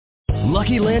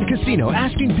Lucky Land Casino,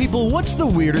 asking people, what's the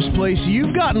weirdest place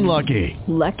you've gotten lucky?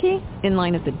 Lucky? In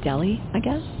line at the deli, I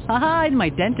guess? Aha, in my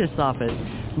dentist's office.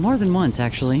 More than once,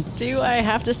 actually. Do I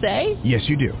have to say? Yes,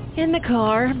 you do. In the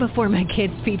car before my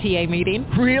kids' PTA meeting.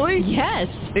 Really? Yes.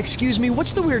 Excuse me,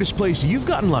 what's the weirdest place you've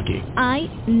gotten lucky? I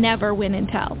never win and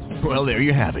tell. Well, there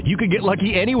you have it. You can get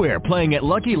lucky anywhere, playing at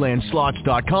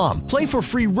LuckyLandSlots.com. Play for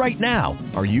free right now.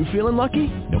 Are you feeling lucky?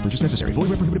 No purchase necessary. Void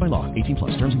where prohibited by law. 18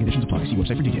 plus. Terms and conditions apply. See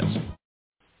website for details.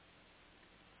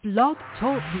 Blog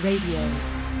Talk Radio.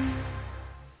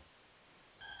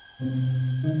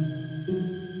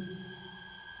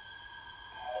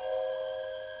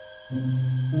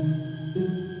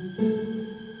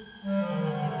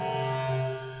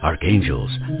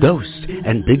 Archangels, ghosts,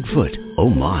 and Bigfoot, oh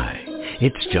my.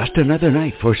 It's just another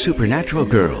night for Supernatural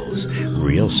Girls.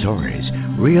 Real stories,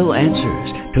 real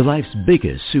answers to life's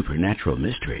biggest supernatural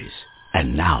mysteries.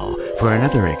 And now, for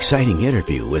another exciting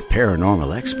interview with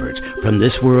paranormal experts from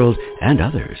this world and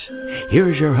others.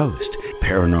 Here's your host,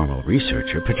 paranormal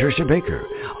researcher Patricia Baker,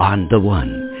 on the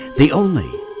one, the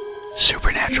only,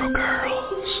 Supernatural Girls.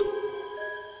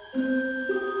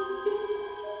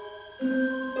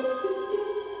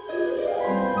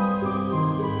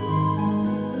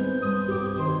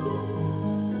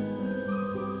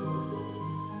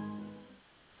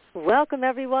 Welcome,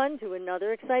 everyone, to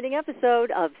another exciting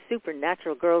episode of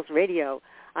Supernatural Girls Radio.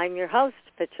 I'm your host,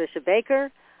 Patricia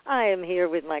Baker. I am here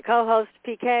with my co-host,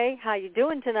 PK. How you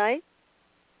doing tonight?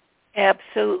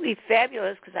 Absolutely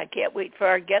fabulous, because I can't wait for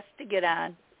our guests to get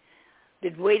on.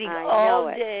 Been waiting all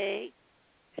day.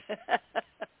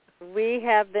 We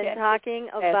have been talking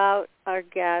about our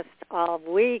guest all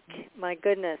week. My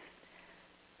goodness.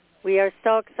 We are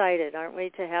so excited, aren't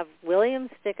we, to have William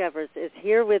Stickevers is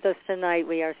here with us tonight.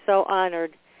 We are so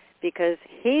honored because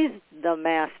he's the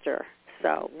master.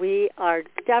 So we are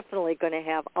definitely going to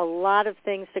have a lot of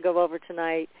things to go over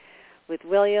tonight with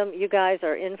William. You guys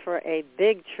are in for a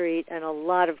big treat and a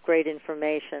lot of great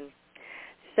information.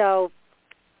 So,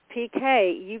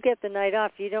 PK, you get the night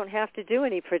off. You don't have to do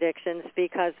any predictions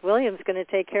because William's going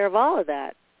to take care of all of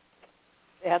that.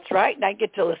 That's right, and I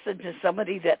get to listen to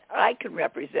somebody that I can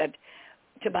represent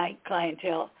to my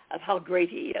clientele of how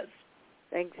great he is.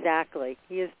 Exactly.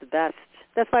 He is the best.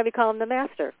 That's why we call him the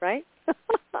master, right?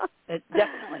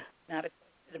 Definitely. Not a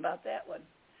question about that one.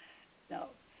 No.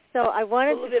 So I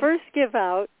wanted to first give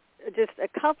out just a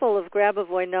couple of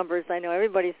Grabavoy numbers. I know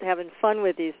everybody's having fun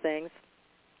with these things.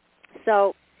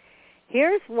 So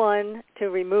here's one to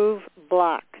remove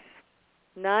blocks,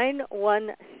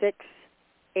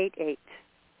 91688.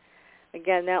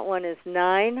 Again, that one is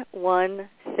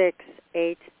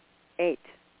 91688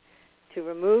 to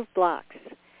remove blocks.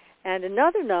 And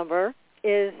another number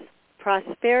is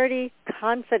prosperity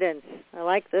confidence. I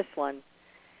like this one.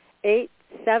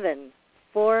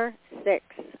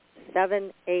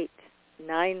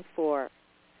 87467894.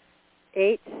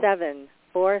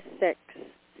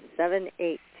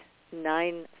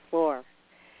 87467894.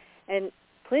 And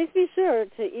please be sure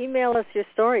to email us your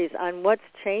stories on what's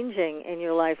changing in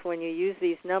your life when you use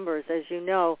these numbers. As you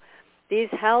know, these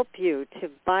help you to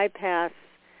bypass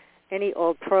any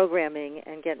old programming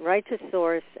and get right to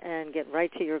source and get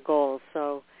right to your goals.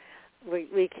 So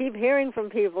we keep hearing from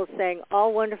people saying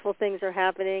all wonderful things are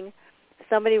happening.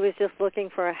 Somebody was just looking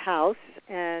for a house,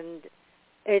 and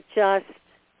it just,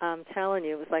 I'm telling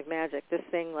you, it was like magic. This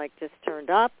thing just turned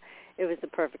up. It was the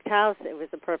perfect house. It was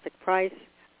the perfect price.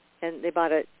 And they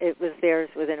bought it. It was theirs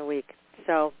within a week.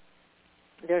 So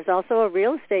there's also a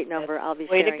real estate number I'll be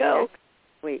sharing next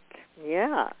week.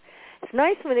 Yeah. It's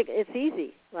nice when it's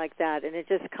easy like that, and it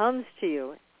just comes to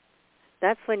you.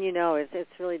 That's when you know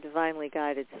it's really divinely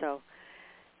guided. So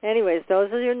anyways,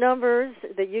 those are your numbers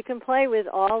that you can play with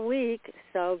all week,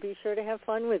 so be sure to have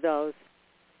fun with those.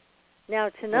 Now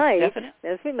tonight,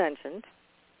 as we mentioned,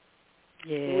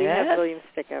 we have William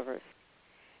Stickevers.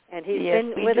 And he's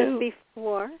been with us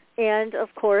before, and,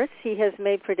 of course, he has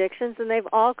made predictions, and they've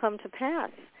all come to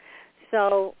pass.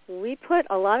 So we put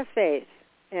a lot of faith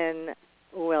in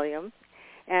William,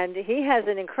 and he has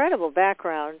an incredible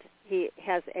background. He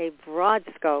has a broad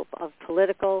scope of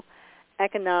political,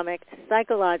 economic,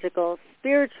 psychological,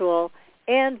 spiritual,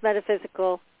 and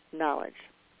metaphysical knowledge.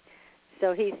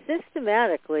 So he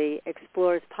systematically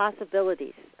explores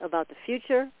possibilities about the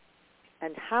future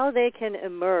and how they can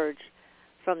emerge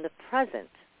from the present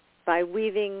by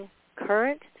weaving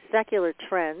current secular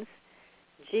trends,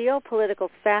 geopolitical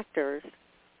factors,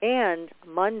 and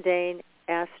mundane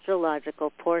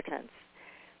astrological portents.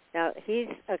 Now, he's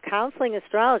a counseling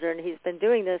astrologer, and he's been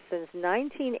doing this since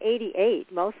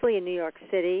 1988, mostly in New York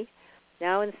City,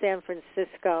 now in San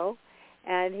Francisco,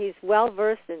 and he's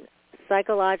well-versed in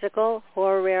psychological,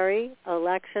 horary,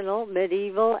 electional,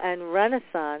 medieval, and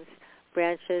Renaissance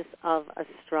branches of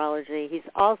astrology. He's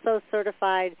also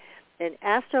certified in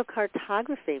Astro Carto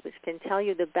Graphy, which can tell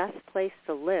you the best place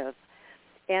to live,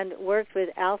 and worked with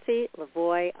Alphee,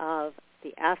 Lavoie of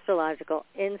the Astrological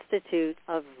Institute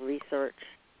of Research.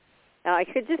 Now, I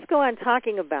could just go on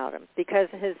talking about him because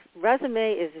his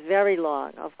resume is very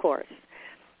long, of course.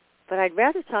 But I'd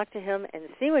rather talk to him and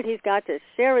see what he's got to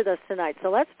share with us tonight. So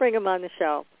let's bring him on the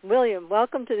show. William,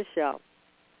 welcome to the show.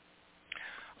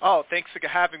 Oh, thanks for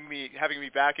having me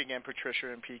back again,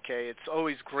 Patricia and PK. It's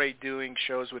always great doing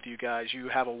shows with you guys. You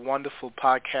have a wonderful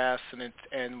podcast,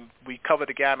 and we cover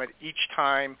the gamut each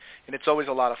time, and it's always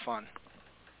a lot of fun.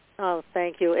 Oh,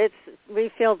 thank you. We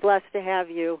feel blessed to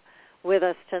have you with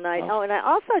us tonight. Oh, and I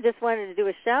also just wanted to do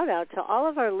a shout-out to all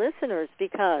of our listeners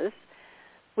because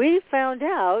we found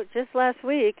out just last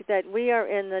week that we are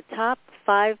in the top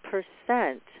 5%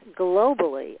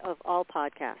 globally of all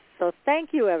podcasts. So thank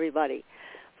you, everybody,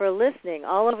 for listening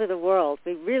all over the world.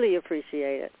 We really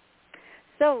appreciate it.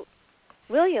 So,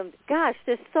 William, gosh,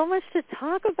 there's so much to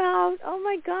talk about. Oh,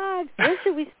 my God. Where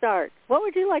should we start? What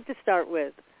would you like to start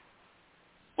with?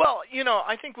 Well,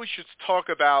 I think we should talk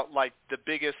about, like, the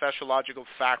biggest astrological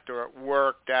factor at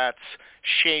work that's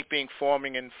shaping,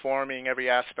 forming, and forming every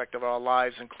aspect of our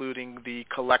lives, including the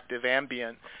collective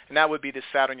ambient. And that would be the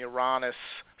Saturn-Uranus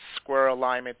square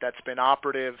alignment that's been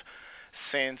operative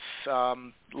since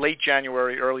late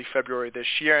January, early February this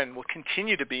year, and will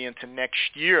continue to be into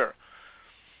next year.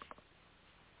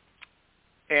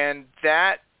 And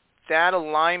that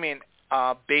alignment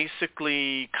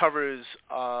basically covers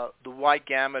the wide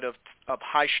gamut of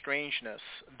high strangeness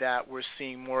that we're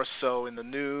seeing more so in the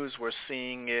news. We're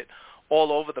seeing it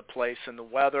all over the place in the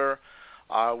weather.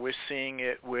 We're seeing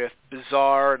it with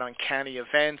bizarre and uncanny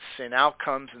events and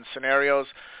outcomes and scenarios.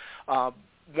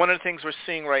 One of the things we're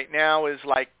seeing right now is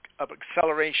like an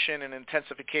acceleration and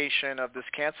intensification of this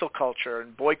cancel culture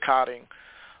and boycotting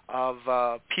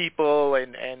of people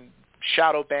and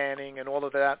shadow banning and all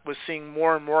of that. We're seeing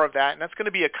more and more of that, and that's going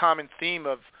to be a common theme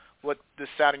of what the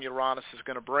Saturn-Uranus is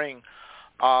going to bring.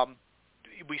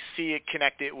 We see it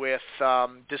connected with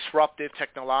disruptive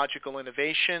technological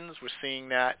innovations. We're seeing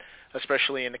that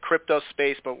especially in the crypto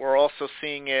space, but we're also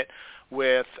seeing it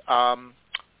with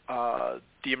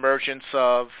the emergence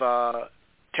of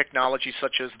technology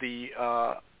such as the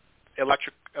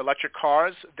electric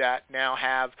cars that now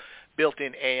have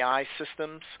built-in AI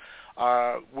systems.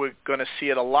 We're going to see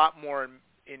it a lot more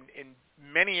in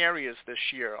many areas this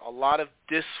year, a lot of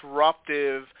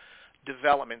disruptive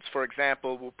developments. For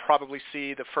example, we'll probably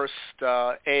see the first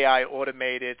AI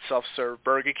automated self-serve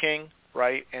Burger King,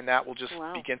 right? And that will just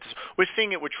begin to... We're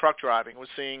seeing it with truck driving. We're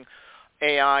seeing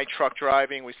AI truck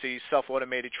driving. We see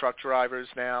self-automated truck drivers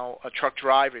now, truck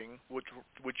driving, which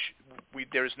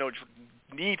there is no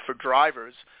need for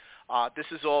drivers. This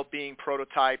is all being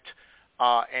prototyped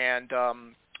and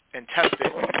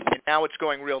tested, and now it's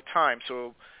going real time.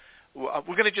 So we're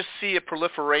going to just see a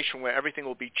proliferation where everything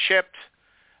will be chipped.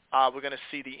 We're going to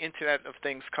see the Internet of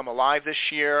Things come alive this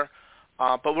year.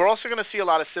 But we're also going to see a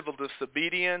lot of civil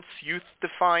disobedience, youth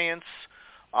defiance.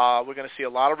 We're going to see a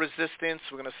lot of resistance.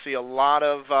 We're going to see a lot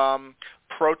of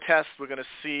protests. We're going to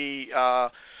see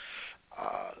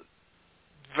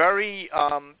very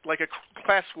like a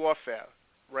class warfare,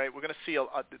 right? We're going to see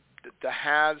the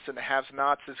haves and the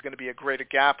have-nots. There's going to be a greater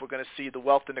gap. We're going to see the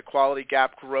wealth inequality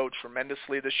gap grow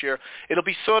tremendously this year. It'll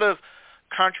be sort of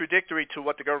contradictory to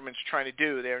what the government's trying to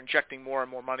do. They're injecting more and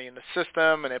more money in the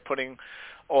system, and they're putting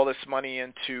all this money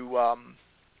into,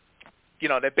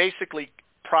 they're basically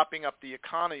propping up the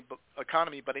economy,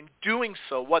 but in doing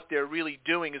so, what they're really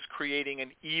doing is creating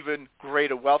an even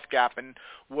greater wealth gap, and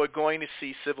we're going to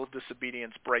see civil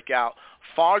disobedience break out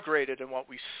far greater than what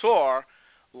we saw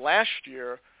last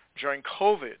year during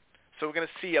COVID. So we're going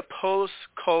to see a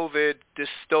post-COVID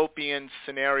dystopian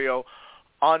scenario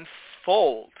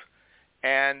unfold.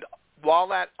 And while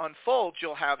that unfolds,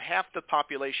 you'll have half the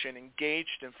population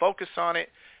engaged and focused on it,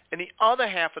 and the other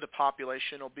half of the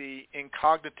population will be in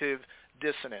cognitive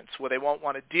dissonance, where they won't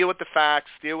want to deal with the facts,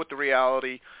 deal with the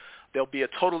reality. There'll be a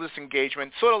total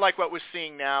disengagement, sort of like what we're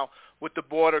seeing now with the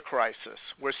border crisis.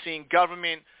 We're seeing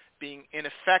government being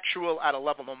ineffectual at a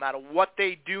level. No matter what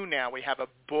they do now, we have a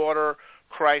border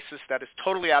crisis that is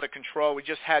totally out of control. We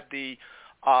just had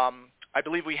I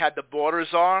believe we had the border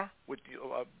czar with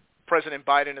President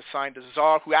Biden assigned a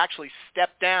czar who actually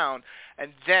stepped down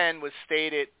and then was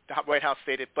stated, the White House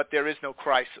stated, but there is no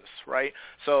crisis, right?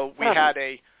 So we had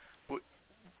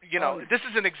this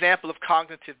is an example of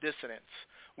cognitive dissonance,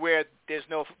 where there's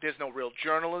no real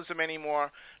journalism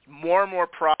anymore. More and more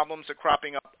problems are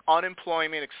cropping up.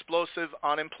 Unemployment, explosive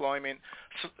unemployment,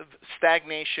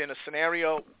 stagnation, a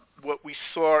scenario what we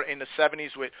saw in the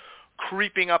 70s with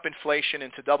creeping up inflation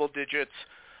into double digits.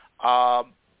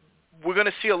 We're going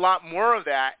to see a lot more of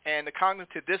that, and the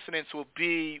cognitive dissonance will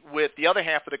be with the other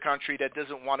half of the country that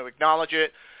doesn't want to acknowledge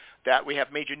it, that we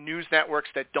have major news networks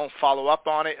that don't follow up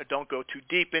on it or don't go too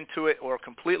deep into it or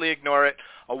completely ignore it,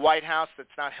 a White House that's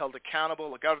not held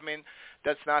accountable, a government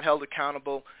that's not held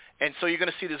accountable. And so you're going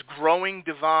to see this growing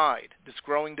divide,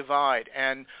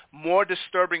 and more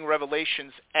disturbing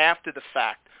revelations after the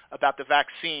fact about the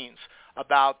vaccines,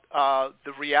 about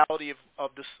the reality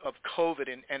of COVID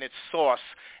and its source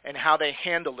and how they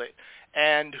handled it,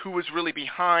 and who was really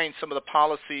behind some of the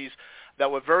policies that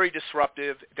were very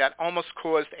disruptive, that almost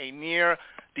caused a near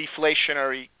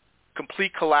deflationary,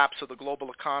 complete collapse of the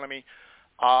global economy.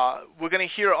 We're going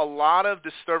to hear a lot of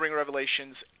disturbing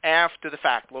revelations after the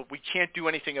fact. Well, we can't do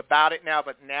anything about it now,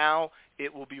 but now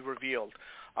it will be revealed.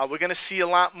 We're going to see a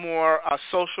lot more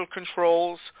social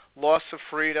controls, loss of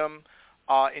freedom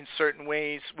in certain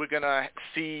ways. We're going to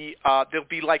see there'll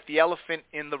be like the elephant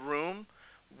in the room,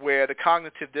 where the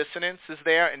cognitive dissonance is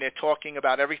there, and they're talking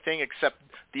about everything except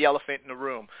the elephant in the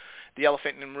room. The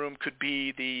elephant in the room could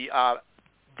be the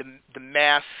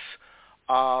mass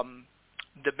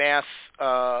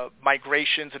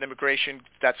migrations and immigration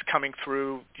that's coming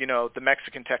through, the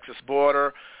Mexican-Texas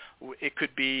border. It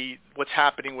could be what's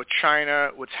happening with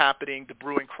China, what's happening, the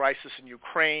brewing crisis in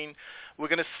Ukraine. We're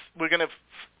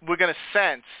gonna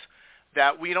sense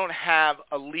that we don't have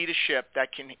a leadership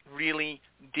that can really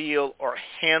deal or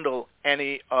handle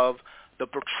any of the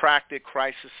protracted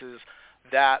crises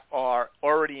that are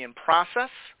already in process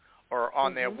or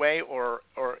on their way or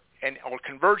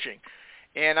converging.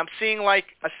 And I'm seeing like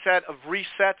a set of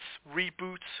resets,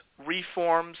 reboots,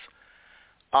 reforms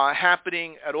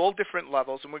happening at all different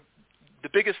levels. And the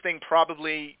biggest thing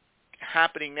probably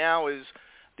happening now is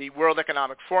the World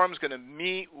Economic Forum is going to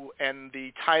meet, and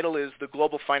the title is the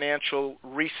Global Financial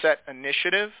Reset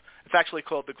Initiative. It's actually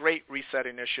called the Great Reset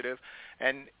Initiative,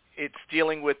 and it's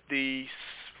dealing with the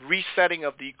resetting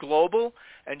of the global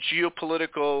and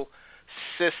geopolitical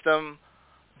system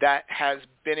that has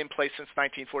been in place since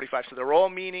 1945. So they're all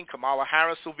meeting. Kamala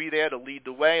Harris will be there to lead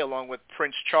the way, along with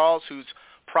Prince Charles, who's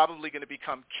probably going to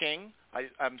become king.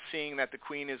 I'm seeing that the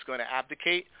Queen is going to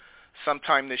abdicate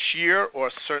sometime this year, or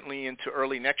certainly into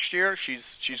early next year.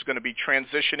 She's going to be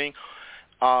transitioning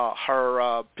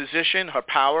her position, her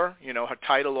power, her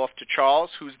title off to Charles,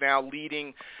 who's now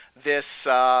leading this.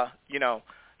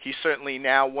 He's certainly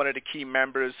now one of the key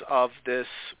members of this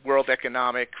World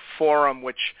Economic Forum,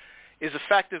 which is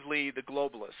effectively the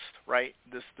globalist, right?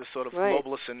 This sort of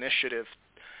globalist initiative.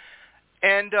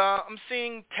 And I'm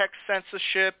seeing tech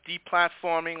censorship,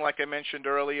 deplatforming, like I mentioned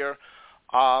earlier.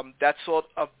 That sort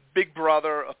of Big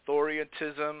Brother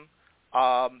authoritism,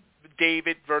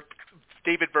 David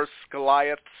versus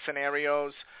Goliath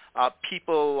scenarios,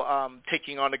 people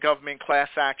taking on the government, class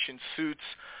action suits,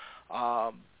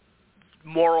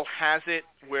 moral hazard,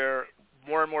 where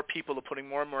more and more people are putting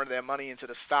more and more of their money into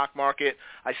the stock market.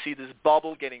 I see this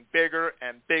bubble getting bigger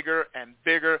and bigger and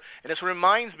bigger. And this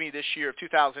reminds me this year of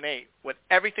 2008, when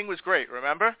everything was great,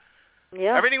 remember?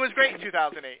 Yeah. Everything was great in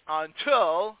 2008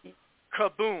 until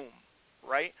kaboom,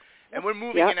 right? And we're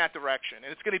moving in that direction.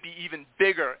 And it's going to be even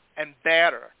bigger and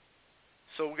badder.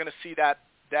 So we're going to see that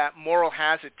moral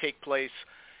hazard take place.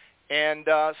 And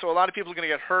so a lot of people are going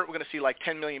to get hurt. We're going to see like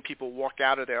 10 million people walk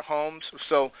out of their homes.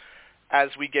 So as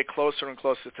we get closer and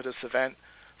closer to this event.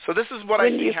 So this is what I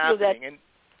see happening.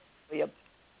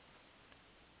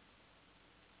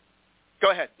 Go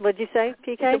ahead. What did you say,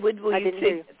 PK? So will you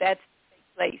see that takes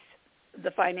place,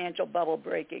 the financial bubble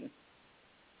breaking?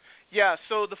 Yeah,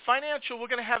 so we're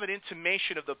going to have an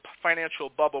intimation of the financial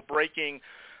bubble breaking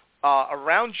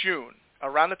around June,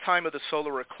 around the time of the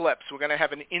solar eclipse. We're going to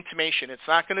have an intimation. It's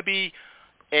not going to be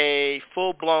a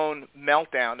full-blown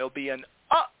meltdown. There'll be an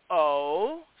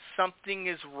something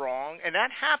is wrong. And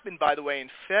that happened, by the way, in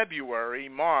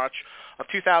March of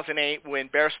 2008 when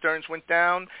Bear Stearns went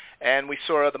down and we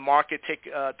saw the market take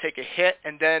a hit,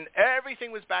 and then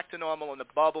everything was back to normal and the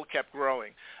bubble kept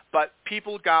growing. But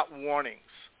people got warnings.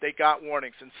 They got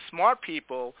warnings. And smart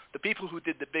people, the people who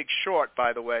did the big short,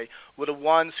 by the way, were the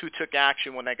ones who took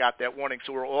action when they got that warning.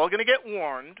 So we're all going to get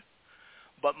warned,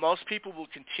 but most people will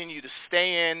continue to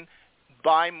stay in,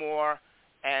 buy more,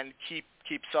 and keep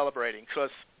celebrating,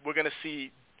 because we're going to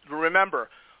see. Remember,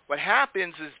 what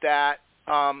happens is that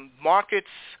markets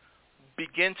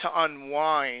begin to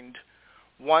unwind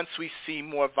once we see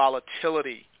more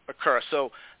volatility occur.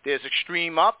 So There's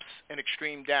extreme ups and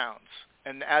extreme downs.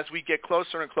 And as we get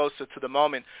closer and closer to the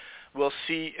moment, we'll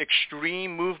see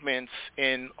extreme movements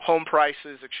in home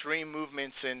prices, extreme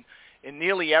movements in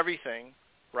nearly everything,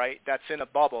 right, that's in a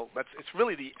bubble. It's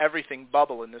really the everything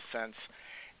bubble in this sense.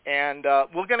 And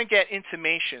we're going to get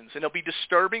intimations, and there'll be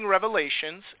disturbing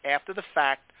revelations after the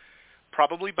fact,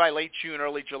 probably by late June,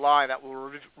 early July, that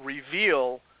will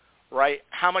reveal, right,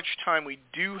 how much time we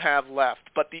do have left.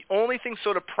 But the only thing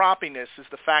sort of propping this is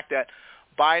the fact that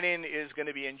Biden is going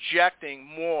to be injecting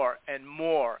more and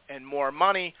more and more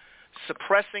money,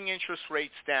 suppressing interest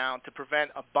rates down to prevent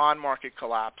a bond market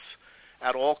collapse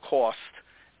at all costs,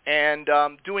 and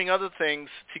doing other things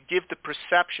to give the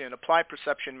perception, applied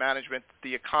perception management, that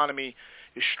the economy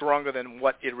is stronger than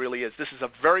what it really is. This is a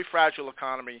very fragile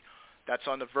economy that's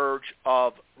on the verge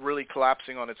of really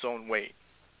collapsing on its own weight.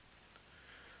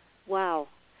 Wow.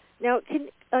 Now, can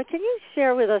you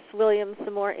share with us, William,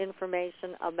 some more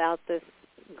information about this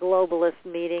globalist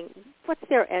meeting? What's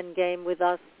their end game with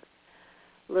us,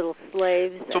 little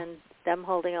slaves, and them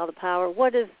holding all the power?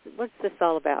 What's this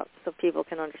all about, so people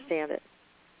can understand it?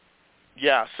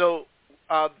 Yeah, so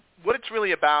what it's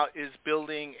really about is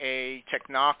building a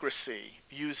technocracy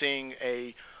using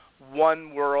a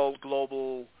one-world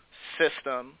global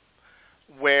system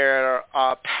where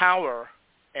power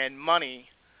and money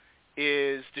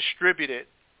is distributed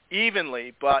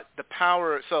evenly, but the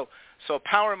power, so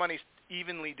power and money is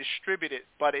evenly distributed,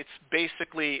 but it's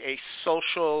basically a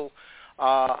social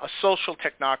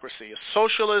technocracy, a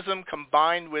socialism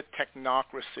combined with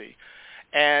technocracy.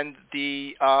 And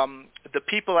the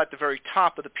people at the very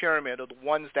top of the pyramid are the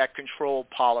ones that control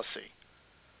policy.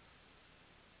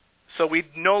 So we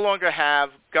no longer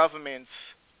have governments,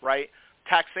 right?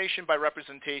 Taxation by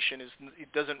representation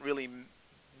it doesn't really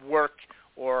work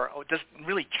or it doesn't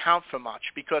really count for much,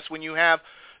 because when you have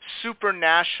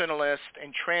supranationalist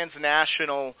and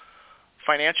transnational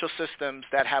financial systems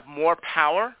that have more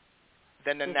power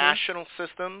than the national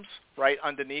systems right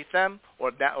underneath them,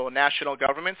 or national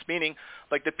governments, meaning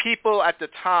like the people at the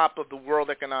top of the World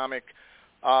Economic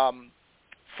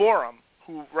Forum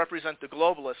who represent the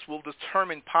globalists will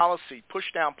determine policy, push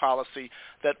down policy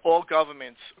that all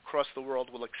governments across the world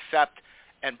will accept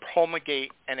and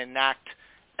promulgate and enact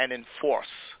and enforce.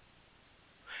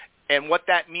 And what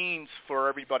that means for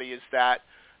everybody is that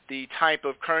the type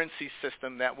of currency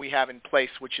system that we have in place,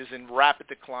 which is in rapid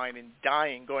decline and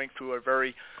dying, going through a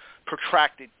very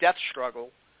protracted death struggle,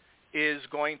 is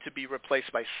going to be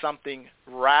replaced by something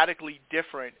radically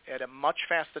different at a much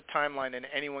faster timeline than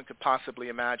anyone could possibly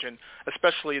imagine,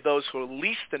 especially those who are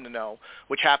least in the know,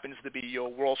 which happens to be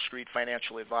your Wall Street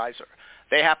financial advisor.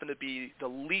 They happen to be the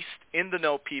least in the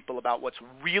know people about what's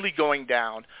really going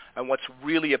down and what's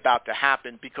really about to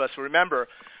happen, because remember,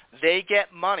 they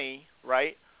get money,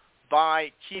 right,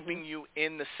 by keeping you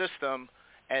in the system,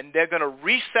 and they're going to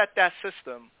reset that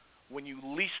system when you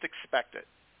least expect it.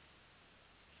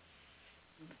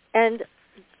 And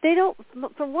they don't,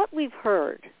 from what we've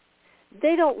heard,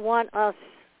 they don't want us,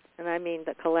 and I mean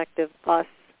the collective us,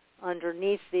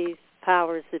 underneath these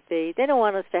powers that be. They don't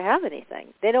want us to have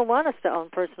anything. They don't want us to own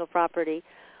personal property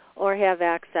or have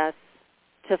access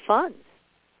to funds.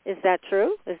 Is that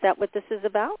true? Is that what this is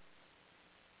about?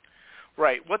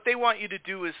 Right. What they want you to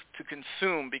do is to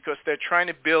consume, because they're trying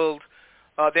to build,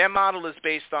 their model is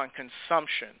based on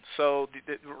consumption. So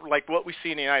like what we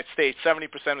see in the United States,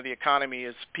 70% of the economy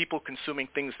is people consuming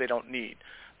things they don't need.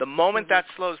 The moment that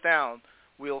slows down,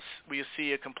 we'll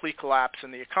see a complete collapse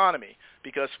in the economy,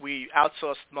 because we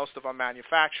outsource most of our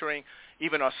manufacturing,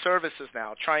 even our services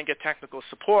now. Try and get technical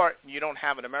support, and you don't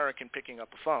have an American picking up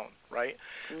a phone, right?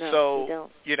 No, so, you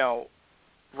don't. You know,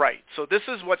 right. So this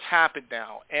is what's happened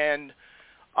now, and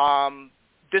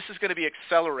this is going to be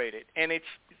accelerated. And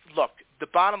look, the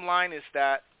bottom line is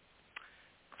that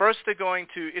first it's going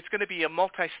to be a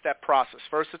multi-step process.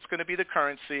 First it's going to be the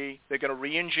currency. They're going to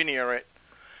re-engineer it.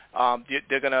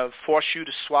 They're going to force you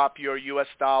to swap your U.S.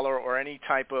 dollar or any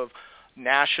type of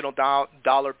national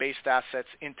dollar-based assets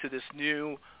into this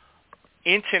new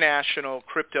international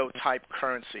crypto-type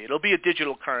currency. It'll be a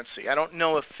digital currency. I don't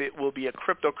know if it will be a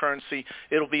cryptocurrency.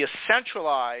 It'll be a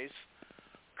centralized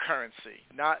currency.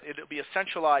 It'll be a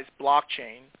centralized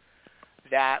blockchain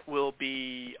that will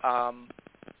be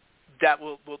that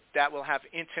will have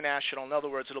international. In other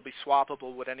words, it'll be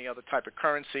swappable with any other type of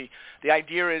currency. The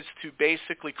idea is to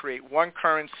basically create one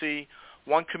currency,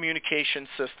 one communication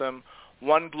system,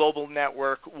 one global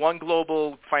network, one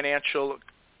global financial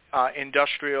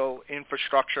industrial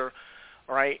infrastructure,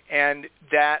 right? And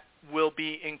that will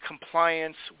be in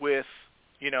compliance with,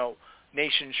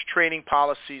 nations' trading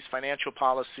policies, financial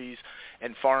policies,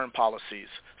 and foreign policies.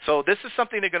 So this is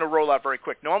something they're going to roll out very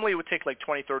quick. Normally it would take like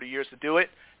 20, 30 years to do it.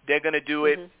 They're going to do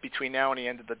it between now and the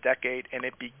end of the decade, and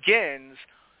it begins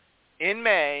in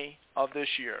May of this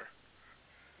year.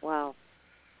 Wow.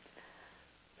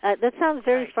 That sounds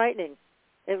very frightening.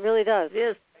 It really does. It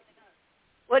is.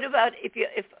 What about if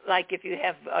you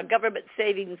have government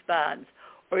savings bonds,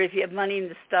 or if you have money in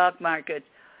the stock market?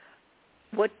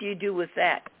 What do you do with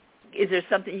that? Is there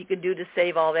something you can do to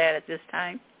save all that at this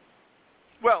time?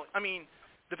 Well, I mean,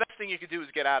 the best thing you can do is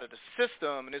get out of the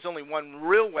system, and there's only one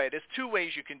real way. There's two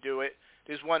ways you can do it.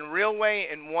 There's one real way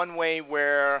and one way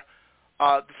where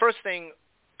the first thing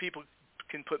people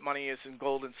can put money is in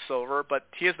gold and silver, but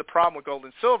here's the problem with gold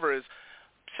and silver is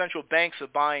central banks are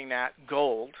buying that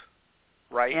gold,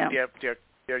 right? Yeah.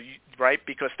 They're right,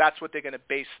 because that's what they're going to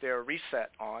base their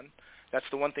reset on. That's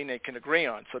the one thing they can agree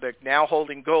on. So they're now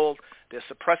holding gold. They're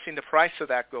suppressing the price of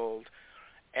that gold,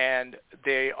 and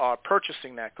they are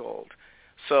purchasing that gold.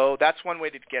 So that's one way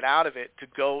to get out of it, to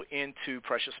go into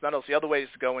precious metals. The other way is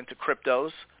to go into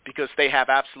cryptos, because they have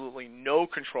absolutely no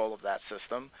control of that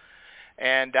system,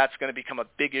 and that's going to become a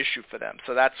big issue for them.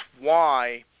 So that's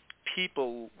why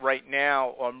people right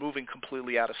now are moving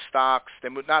completely out of stocks.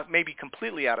 They're not maybe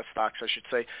completely out of stocks, I should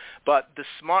say, but the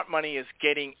smart money is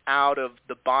getting out of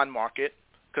the bond market,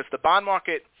 because the bond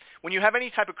market, when you have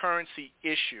any type of currency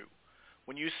issue,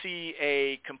 when you see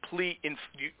a complete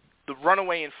the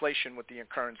runaway inflation with the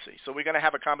currency, so we're going to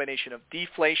have a combination of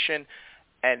deflation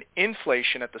and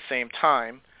inflation at the same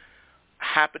time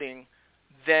happening,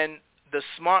 then the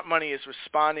smart money is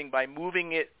responding by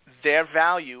moving their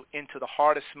value into the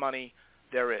hardest money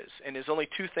there is. And there's only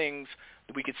two things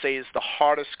that we could say is the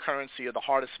hardest currency or the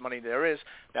hardest money there is.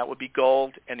 That would be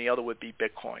gold, and the other would be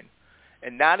Bitcoin.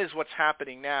 And that is what's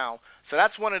happening now. So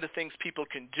that's one of the things people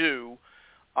can do.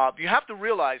 You have to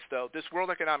realize, though, this World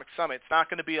Economic Summit, it's not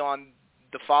going to be on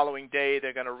the following day.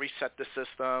 They're going to reset the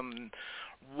system. And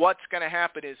what's going to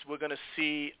happen is we're going to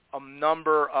see a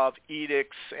number of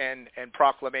edicts and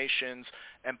proclamations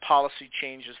and policy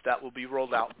changes that will be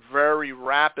rolled out very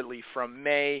rapidly from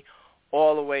May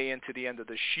all the way into the end of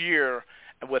this year,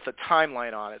 and with a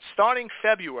timeline on it. Starting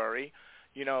February,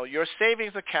 your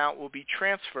savings account will be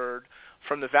transferred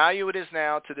from the value it is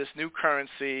now to this new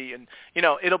currency, and,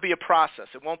 it'll be a process.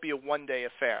 It won't be a one-day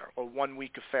affair or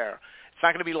one-week affair. It's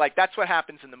not going to be like, that's what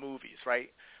happens in the movies,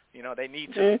 right? They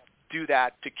need to do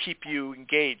that to keep you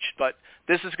engaged. But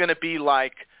this is going to be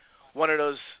like one of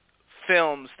those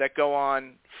films that go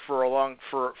on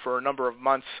for a number of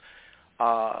months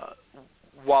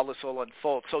while this all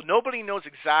unfolds. So nobody knows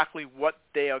exactly what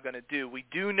they are going to do. We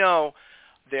do know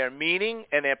they're meeting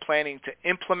and they're planning to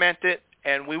implement it,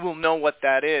 and we will know what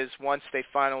that is once they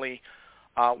finally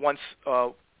once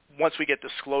we get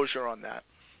disclosure on that.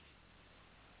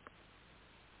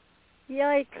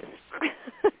 Yikes.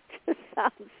 It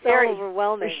sounds so Very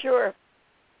overwhelming. For sure.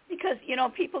 Because,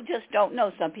 people just don't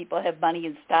know. Some people have money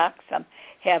in stocks, some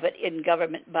have it in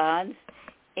government bonds,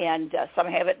 and some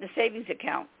have it in the savings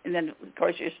account, and then, of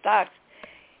course, your stocks.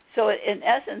 So, in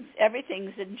essence,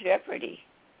 everything's in jeopardy.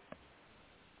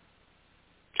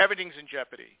 Everything's in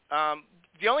jeopardy.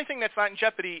 The only thing that's not in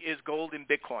jeopardy is gold and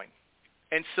Bitcoin,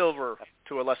 and silver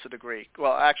to a lesser degree.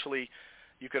 Well, actually,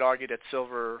 you could argue that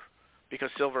silver, because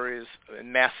silver is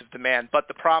in massive demand. But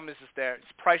the problem is there's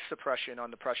price suppression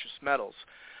on the precious metals.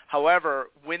 However,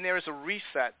 when there is a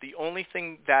reset, the only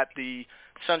thing that the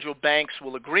central banks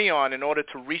will agree on in order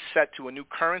to reset to a new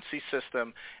currency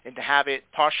system and to have it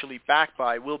partially backed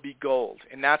by will be gold.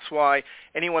 And that's why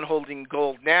anyone holding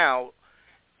gold now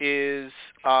can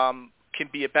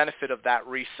be a benefit of that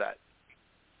reset.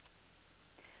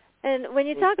 And when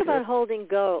you talk about holding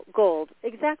gold,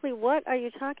 exactly what are you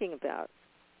talking about?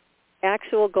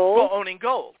 Actual gold? Well, owning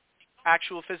gold,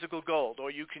 actual physical gold, or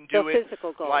you can do it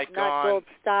physical gold, like not gold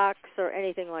stocks or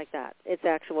anything like that. It's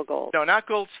actual gold. No, not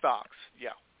gold stocks. Yeah,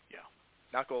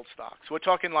 not gold stocks. We're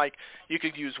talking like you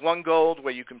could use one gold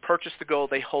where you can purchase the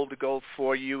gold, they hold the gold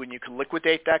for you, and you can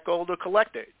liquidate that gold or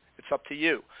collect it. It's up to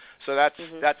you. So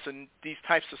these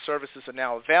types of services are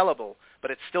now available,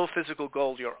 but it's still physical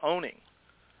gold you're owning,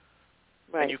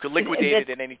 right? And you can liquidate it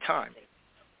at any time.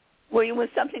 Well,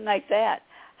 with something like that,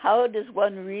 how does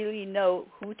one really know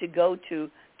who to go to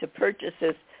purchase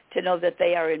this, to know that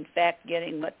they are in fact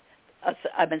getting what,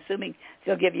 I'm assuming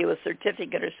they'll give you a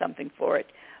certificate or something for it,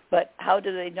 but how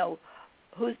do they know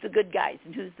who's the good guys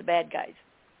and who's the bad guys?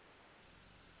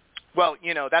 Well,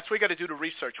 that's what you got to do to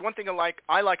research. One thing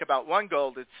I like about One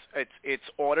Gold, it's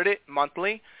audited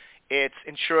monthly, it's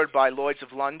insured by Lloyd's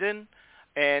of London,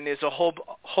 and there's a whole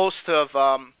host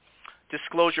of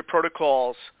disclosure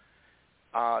protocols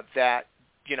that,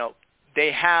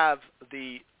 they have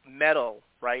the metal,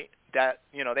 right? That,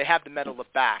 they have the metal to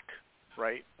back,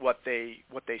 right, what they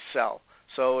sell.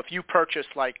 So if you purchase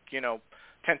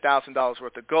 $10,000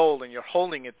 worth of gold and you're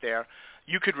holding it there,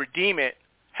 you could redeem it,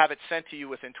 have it sent to you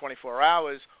within 24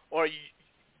 hours, or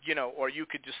you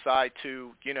could decide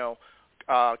to,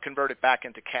 convert it back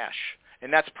into cash.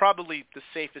 And that's probably the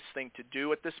safest thing to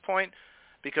do at this point,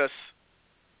 because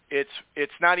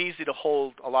it's not easy to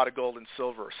hold a lot of gold and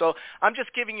silver. So I'm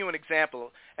just giving you an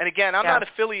example. And again, I'm not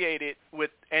affiliated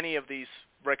with any of these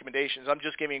recommendations. I'm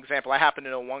just giving an example. I happen to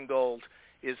know One Gold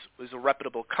is a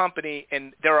reputable company,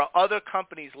 and there are other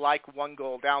companies like One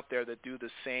Gold out there that do the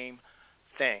same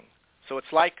thing. So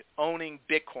it's like owning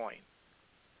Bitcoin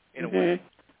in a way.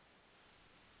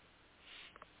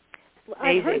 Well,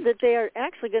 I've heard that they are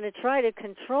actually going to try to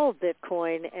control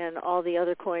Bitcoin and all the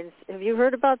other coins. Have you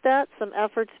heard about that? Some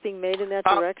efforts being made in that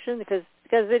direction? Because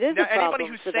it is a problem. Anybody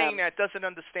who's saying that doesn't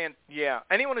understand. Yeah,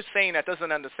 anyone who's saying that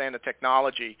doesn't understand the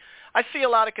technology. I see a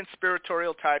lot of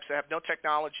conspiratorial types that have no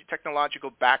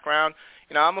technological background.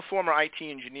 I'm a former IT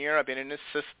engineer. I've been in this.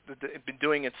 Been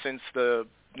doing it since the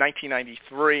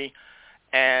 1993,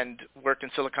 and worked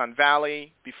in Silicon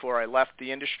Valley before I left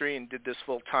the industry, and did this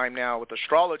full time now with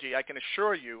astrology. I can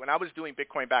assure you, and I was doing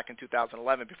Bitcoin back in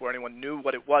 2011 before anyone knew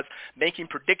what it was, making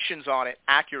predictions on it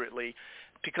accurately,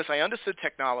 because I understood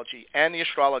technology and the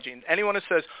astrology. And anyone who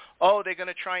says, oh, they're going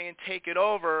to try and take it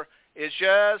over, is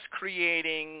just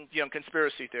creating,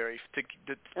 conspiracy theory to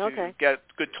get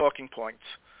good talking points.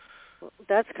 Well,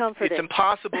 that's comforting. It's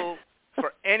impossible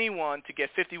for anyone to get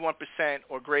 51%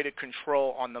 or greater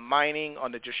control on the mining,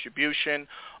 on the distribution,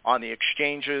 on the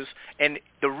exchanges. And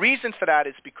the reason for that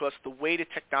is because the way the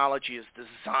technology is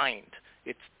designed,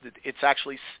 it's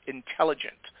actually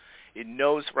intelligent. It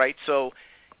knows, right? So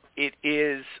it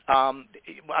is, I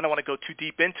don't want to go too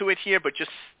deep into it here, but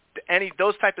just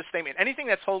those type of statements, anything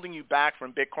that's holding you back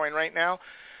from Bitcoin right now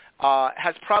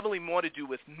has probably more to do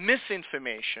with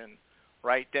misinformation,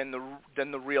 right, than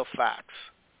the real facts.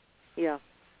 Yeah.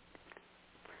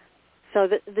 So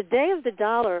the day of the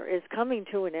dollar is coming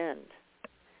to an end,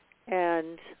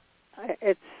 and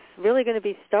it's really going to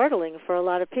be startling for a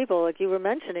lot of people. Like you were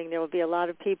mentioning, there will be a lot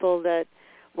of people that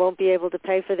won't be able to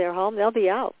pay for their home. They'll be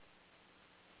out.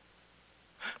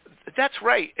 That's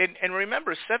right. And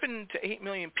remember, 7 to 8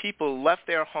 million people left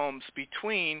their homes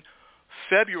between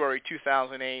February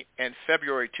 2008 and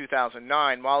February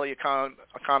 2009, while the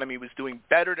economy was doing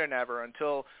better than ever,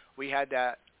 until we had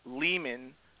that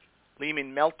Lehman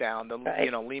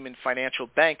meltdown, Lehman Financial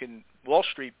Bank, and Wall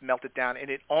Street melted down, and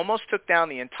it almost took down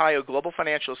the entire global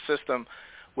financial system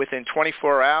within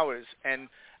 24 hours. And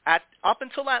up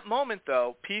until that moment,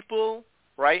 though, people,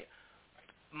 right,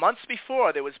 months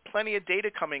before, there was plenty of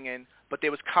data coming in, but there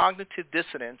was cognitive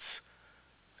dissonance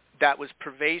that was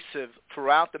pervasive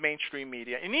throughout the mainstream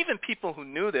media. And even people who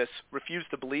knew this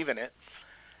refused to believe in it.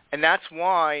 And that's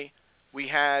why we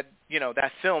had,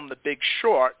 that film, The Big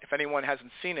Short. If anyone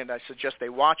hasn't seen it, I suggest they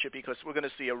watch it, because we're going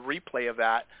to see a replay of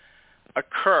that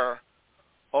occur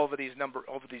over these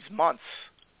months.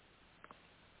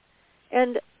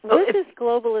 And with this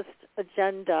globalist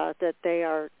agenda that they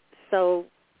are so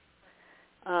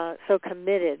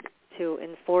committed to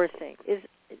enforcing,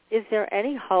 is there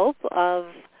any hope of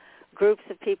groups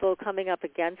of people coming up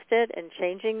against it and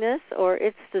changing this, or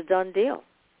it's the done deal?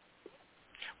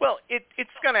 Well,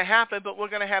 it's going to happen, but we're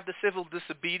going to have the civil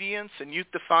disobedience and youth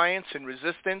defiance and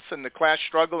resistance and the class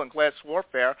struggle and class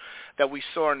warfare that we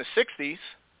saw in the 60s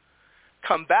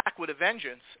come back with a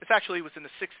vengeance. It was in the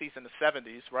 60s and the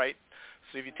 70s, right?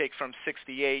 So if you take from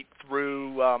 68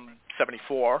 through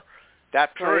 74,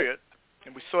 that period, right.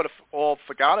 And we sort of all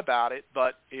forgot about it,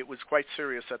 but it was quite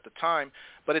serious at the time.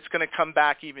 But it's going to come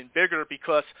back even bigger,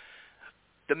 because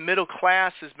the middle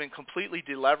class has been completely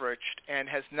deleveraged and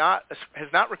has not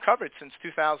recovered since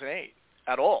 2008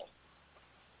 at all.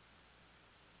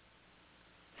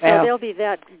 So there'll be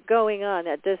that going on,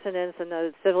 that dissonance and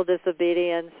the civil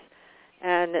disobedience.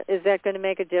 And is that going to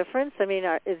make a difference? I mean,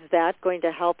 is that going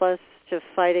to help us to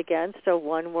fight against a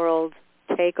one-world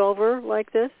takeover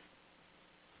like this?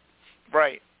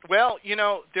 Right. Well,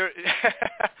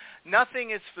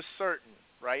 nothing is for certain,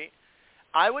 right?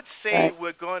 I would say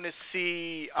we're going to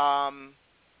see a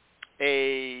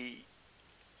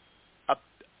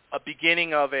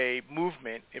beginning of a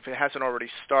movement, if it hasn't already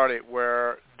started,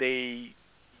 where this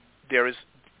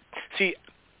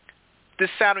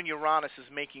Saturn-Uranus is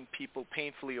making people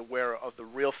painfully aware of the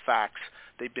real facts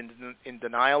they've been in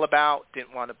denial about,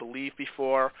 didn't want to believe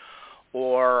before,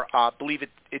 or believe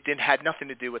it had nothing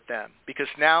to do with them, because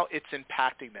now it's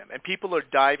impacting them, and people are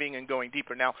diving and going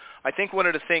deeper. Now, I think one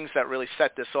of the things that really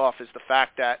set this off is the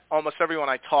fact that almost everyone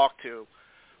I talk to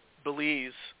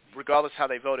believes, regardless how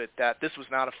they voted, that this was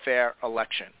not a fair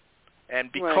election. And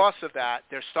because of that,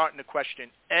 they're starting to question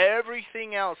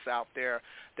everything else out there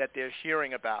that they're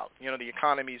hearing about. You know, the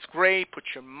economy's great, put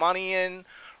your money in,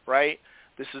 right?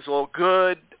 This is all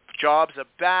good, jobs are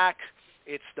back.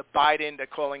 It's the Biden, they're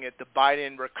calling it the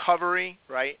Biden recovery,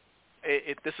 right?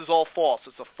 This is all false.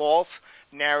 It's a false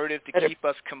narrative to keep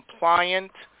us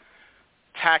compliant,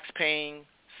 tax-paying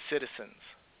citizens.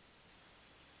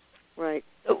 Right.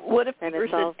 What if a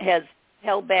person has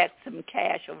held back some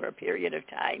cash over a period of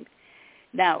time?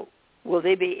 Now, will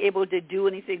they be able to do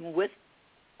anything with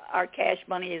our cash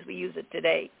money as we use it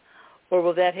today? Or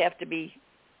will that have to be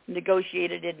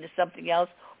negotiated into something else,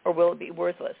 or will it be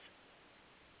worthless?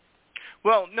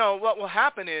 Well, no, what will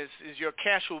happen is your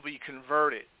cash will be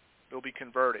converted. It will be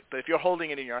converted. But if you're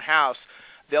holding it in your house,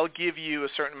 they'll give you a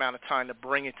certain amount of time to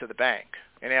bring it to the bank.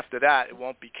 And after that, it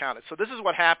won't be counted. So this is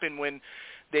what happened when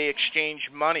they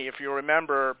exchanged money. If you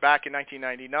remember, back in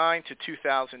 1999 to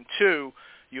 2002,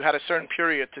 you had a certain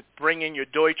period to bring in your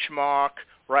Deutschmark,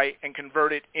 right, and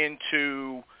convert it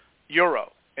into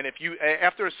euro. And if you,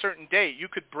 after a certain date, you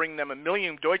could bring them 1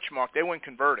 million Deutschmark, they wouldn't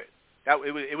convert it.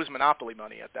 It was monopoly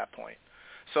money at that point.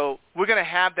 So we're going to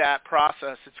have that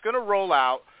process. It's going to roll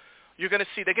out. You're going to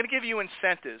see they're going to give you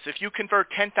incentives. If you convert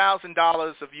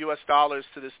 $10,000 of U.S. dollars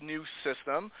to this new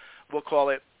system, we'll call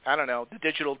it, I don't know, the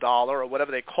digital dollar or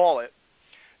whatever they call it,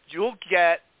 you'll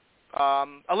get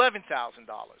 $11,000.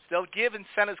 They'll give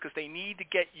incentives because they need to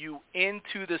get you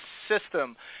into the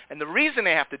system. And the reason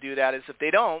they have to do that is if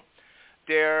they don't,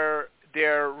 they're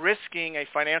risking a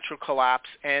financial collapse,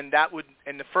 and that would,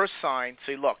 and the first sign,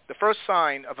 say, look, the first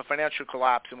sign of a financial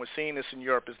collapse, and we're seeing this in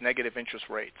Europe, is negative interest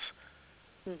rates.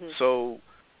 Mm-hmm. So,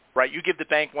 right, you give the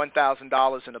bank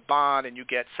 $1,000 in a bond, and you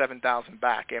get $7,000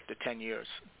 back after 10 years.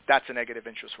 That's a negative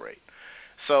interest rate.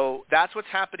 So that's what's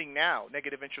happening now,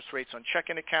 negative interest rates on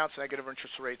checking accounts, negative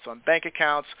interest rates on bank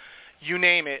accounts, you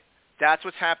name it. That's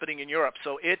what's happening in Europe.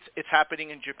 So it's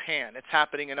happening in Japan. It's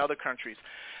happening in other countries.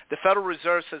 The Federal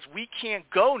Reserve says we can't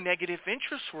go negative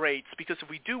interest rates because if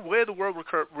we do, we're the world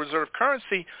reserve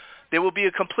currency, there will be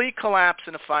a complete collapse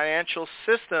in the financial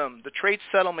system. The trade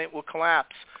settlement will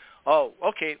collapse. Oh,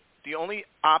 okay. The only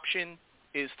option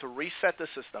is to reset the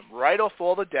system, write off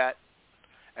all the debt,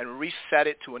 and reset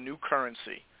it to a new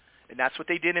currency. And that's what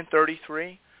they did in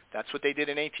 1933. That's what they did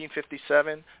in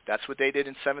 1857. That's what they did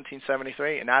in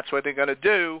 1773. And that's what they're going to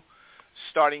do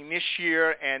starting this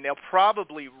year, and they'll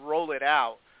probably roll it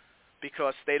out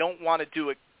because they don't want to do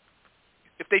it.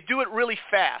 If they do it really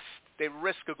fast, they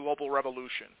risk a global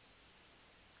revolution.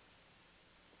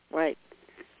 Right.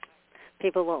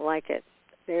 People won't like it.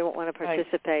 They won't want to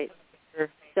participate. Right.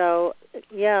 So,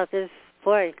 yeah,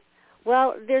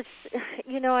 well,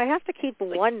 I have to keep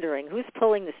wondering who's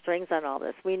pulling the strings on all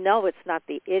this. We know it's not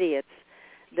the idiots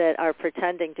that are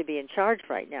pretending to be in charge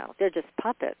right now. They're just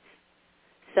puppets.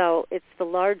 So it's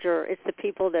the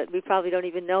people that we probably don't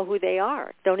even know who they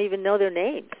are, don't even know their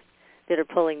names, that are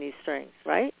pulling these strings,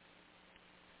 right?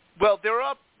 Well, they're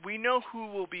up. We know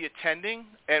who will be attending,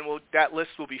 and that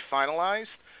list will be finalized.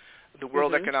 The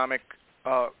World Economic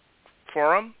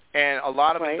Forum. And a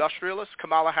lot of industrialists.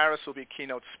 Kamala Harris will be a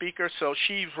keynote speaker, so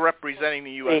she's representing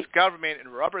the U.S. government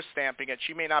and rubber stamping it.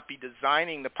 She may not be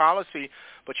designing the policy,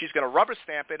 but she's going to rubber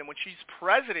stamp it. And when she's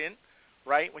president,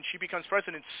 right, when she becomes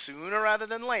president sooner rather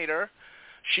than later,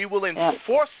 she will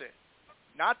enforce it.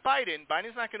 Not Biden.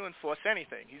 Biden's not going to enforce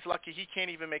anything. He's lucky he can't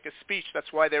even make a speech.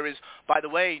 That's why there is, by the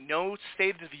way, no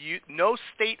State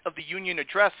of the Union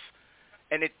address.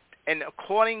 And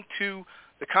according to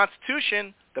the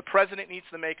Constitution, the president needs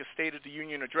to make a State of the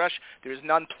Union address. There is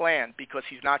none planned because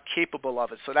he's not capable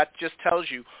of it. So that just tells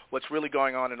you what's really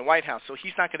going on in the White House. So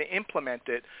he's not going to implement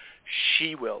it.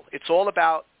 She will. It's all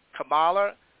about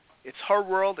Kamala. It's her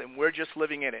world, and we're just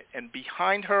living in it. And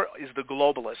behind her is the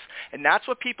globalists. And that's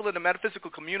what people in the metaphysical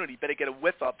community better get a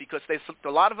whiff of, because a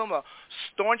lot of them are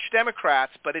staunch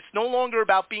Democrats, but it's no longer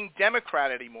about being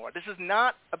Democrat anymore. This is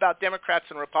not about Democrats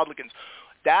and Republicans.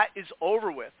 That is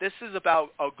over with. This is about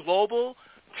a global,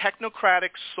 technocratic,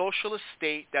 socialist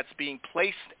state that's being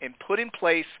placed and put in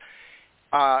place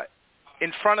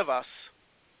in front of us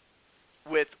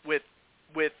with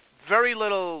very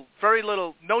little,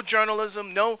 no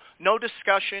journalism, no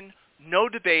discussion, no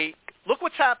debate. Look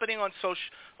what's happening on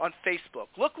Facebook.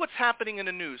 Look what's happening in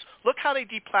the news. Look how they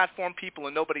deplatform people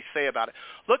and nobody say about it.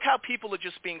 Look how people are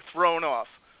just being thrown off,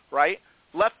 right?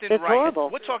 Left and it's right.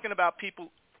 Horrible. We're talking about people.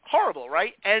 Horrible,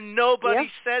 right? And nobody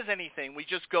Yep. says anything. We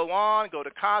just go on, go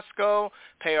to Costco,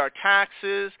 pay our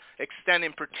taxes, extend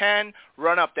and pretend,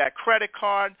 run up that credit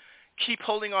card, keep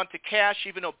holding on to cash,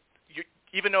 even though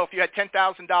if you had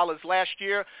 $10,000 last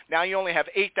year, now you only have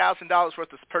 $8,000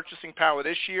 worth of purchasing power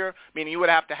this year, meaning you would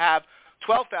have to have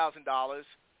 $12,000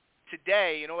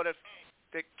 today in order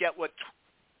to get what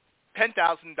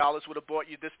 $10,000 would have bought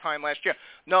you this time last year.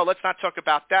 No, let's not talk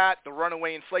about that, the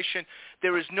runaway inflation.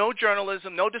 There is no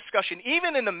journalism, no discussion.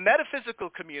 Even in the metaphysical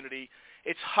community,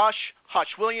 it's hush,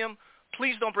 hush. William,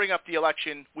 please don't bring up the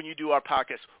election when you do our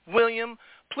podcast. William,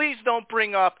 please don't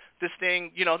bring up this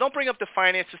thing, don't bring up the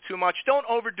finances too much. Don't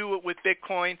overdo it with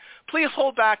Bitcoin. Please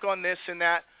hold back on this and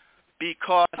that,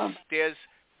 because there's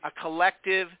a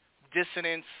collective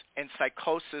dissonance and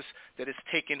psychosis that has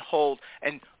taken hold.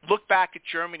 And look back at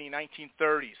Germany,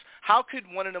 1930s. How could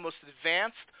one of the most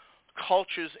advanced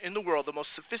cultures in the world, the most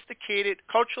sophisticated,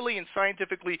 culturally and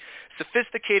scientifically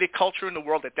sophisticated culture in the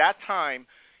world at that time,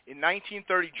 in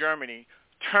 1930 Germany,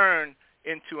 turn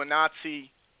into a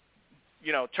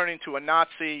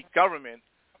Nazi government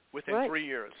within 3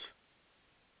 years?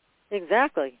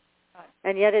 Exactly.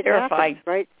 And yet it Terrifying.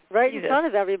 happened right in front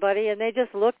of everybody, and they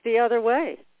just looked the other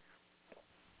way.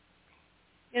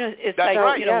 It's That's like,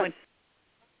 right. when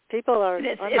People are how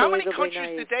many unbelievably countries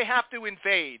naive. did they have to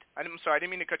invade? I'm sorry, I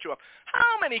didn't mean to cut you off.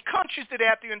 How many countries did they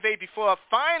have to invade before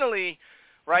finally,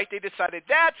 right, they decided,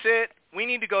 that's it, we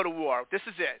need to go to war. This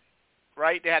is it,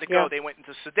 right? They had to go. They went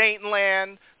into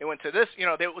Sudetenland. They went to this.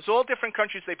 There was all different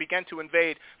countries they began to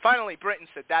invade. Finally, Britain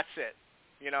said, that's it.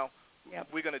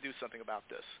 We're going to do something about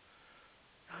this.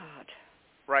 God.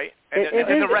 Right? And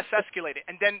then the rest escalated.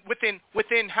 And then within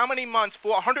how many months,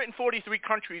 143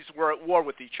 countries were at war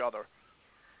with each other.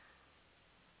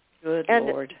 Good and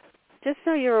Lord. Just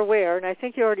so you're aware, and I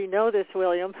think you already know this,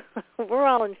 William, we're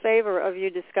all in favor of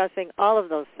you discussing all of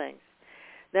those things.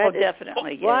 That is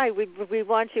definitely. why we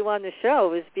want you on the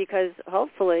show, is because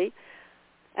hopefully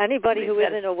anybody who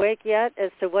isn't awake yet as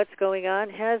to what's going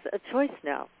on has a choice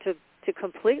now to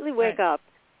completely wake up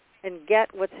and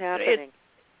get what's happening.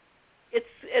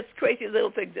 It's crazy little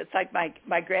things. It's like my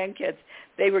grandkids.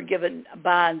 They were given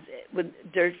bonds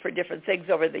for different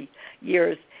things over the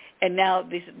years, and now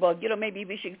they said, well, maybe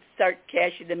we should start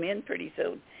cashing them in pretty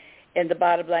soon. And the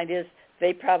bottom line is,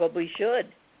 they probably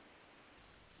should.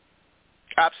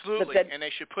 Absolutely, and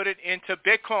they should put it into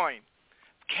Bitcoin.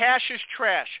 Cash is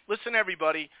trash. Listen,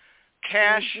 everybody,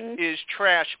 cash is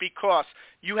trash, because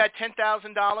you had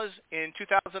 $10,000 in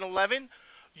 2011.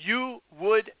 You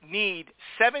would need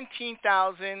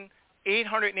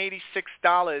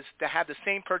 $17,886 to have the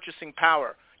same purchasing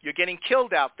power. You're getting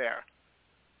killed out there.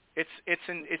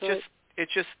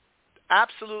 It's just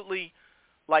absolutely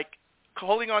like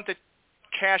holding on to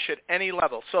cash at any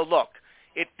level. So look,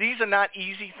 these are not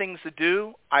easy things to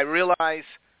do. I realize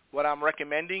what I'm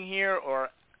recommending here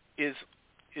is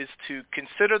to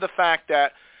consider the fact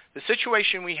that the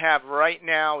situation we have right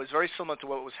now is very similar to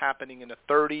what was happening in the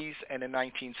 30s and the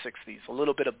 1960s, a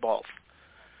little bit of both,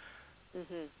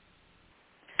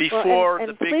 before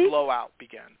the big blowout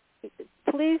began.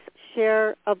 Please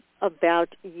share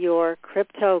about your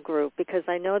crypto group, because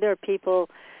I know there are people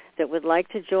that would like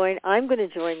to join. I'm going to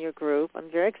join your group.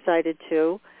 I'm very excited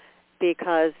to,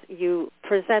 because you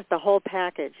present the whole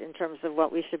package in terms of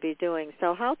what we should be doing.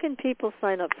 So how can people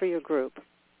sign up for your group?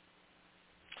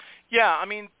 Yeah, I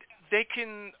mean, they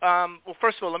can, well,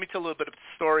 first of all, let me tell a little bit of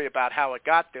a story about how it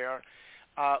got there.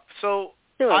 So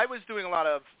I was doing a lot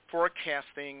of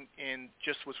forecasting in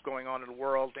just what's going on in the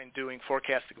world, and doing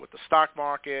forecasting with the stock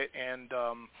market and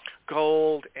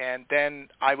gold, and then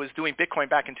I was doing Bitcoin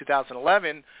back in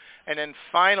 2011, and then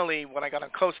finally when I got on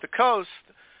Coast to Coast,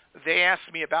 they asked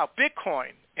me about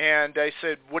Bitcoin, and I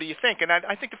said, what do you think? And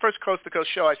I think the first Coast to Coast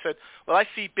show, I said, well, I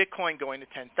see Bitcoin going to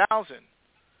 10,000.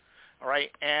 All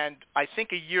right, and I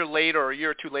think a year later or a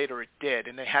year or two later it did,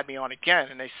 and they had me on again,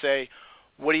 and they say,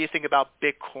 what do you think about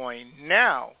Bitcoin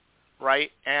now,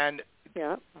 right? And,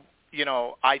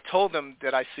 I told them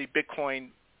that I see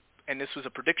Bitcoin, and this was a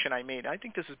prediction I made. I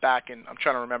think this is back in, I'm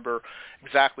trying to remember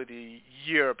exactly the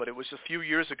year, but it was a few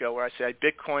years ago, where I said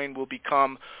Bitcoin will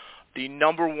become the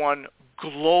number one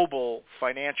global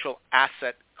financial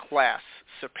asset class,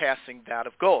 surpassing that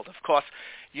of gold. Of course,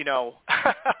 I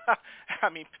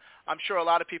mean, I'm sure a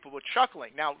lot of people were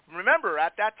chuckling. Now, remember,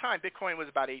 at that time, Bitcoin was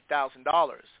about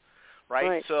 $8,000,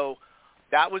 right? So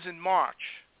that was in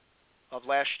March of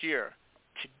last year.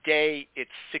 Today, it's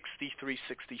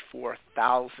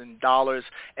 $64,000,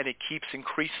 and it keeps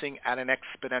increasing at an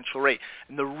exponential rate.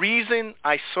 And the reason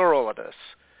I saw all of this,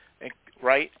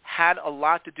 right, had a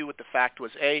lot to do with the fact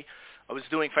was, I was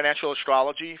doing financial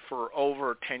astrology for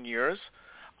over 10 years.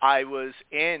 I was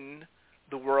in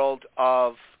the world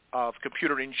of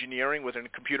computer engineering with a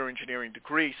computer engineering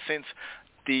degree since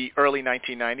the early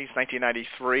 1990s.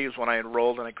 1993 is when I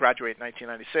enrolled, and I graduated in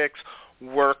 1996.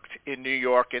 Worked in New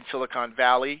York and Silicon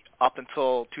Valley up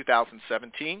until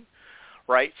 2017,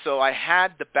 right? So I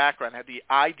had the background, had the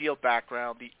ideal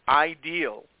background, the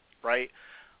ideal, right,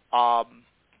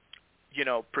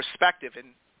 perspective,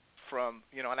 and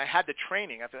and I had the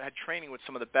training. I had training with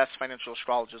some of the best financial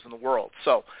astrologers in the world.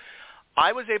 So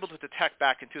I was able to detect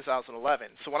back in 2011.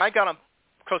 So when I got on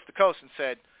Coast to Coast and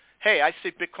said, hey, I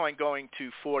see Bitcoin going to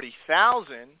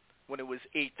 $40,000 when it was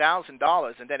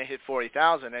 $8,000, and then it hit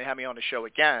 $40,000, and they had me on the show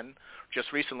again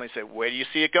just recently and said, where do you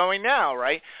see it going now,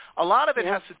 right? A lot of it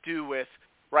has to do with,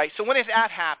 right, so when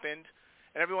that happened,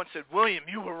 and everyone said, William,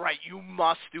 you were right, you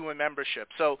must do a membership.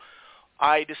 So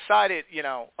I decided,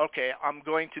 okay, I'm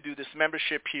going to do this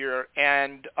membership here,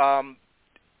 and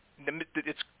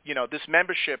this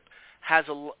membership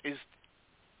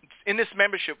in this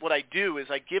membership, what I do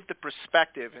is I give the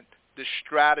perspective and the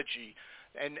strategy,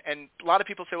 and a lot of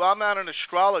people say, well, I'm not an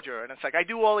astrologer, and it's like I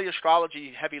do all the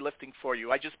astrology heavy lifting for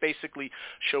you. I just basically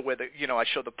show I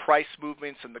show the price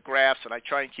movements and the graphs, and I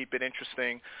try and keep it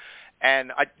interesting.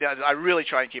 And I really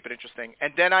try and keep it interesting.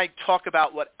 And then I talk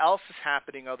about what else is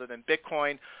happening other than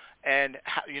Bitcoin, and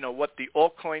how, what the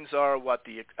altcoins are, what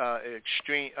the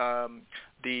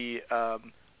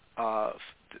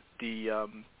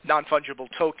non-fungible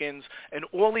tokens, and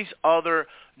all these other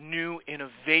new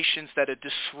innovations that are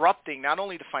disrupting not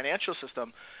only the financial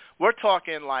system. We're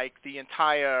talking like the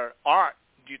entire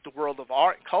the world of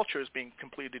art and culture is being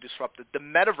completely disrupted. The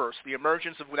metaverse, the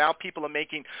emergence of now people are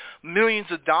making millions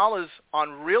of dollars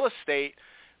on real estate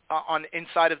on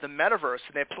inside of the metaverse,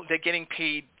 and they're getting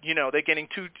paid. They're getting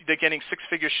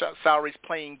six-figure salaries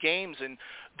playing games and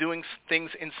doing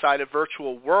things inside of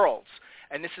virtual worlds.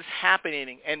 And this is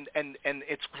happening, and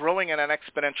it's growing at an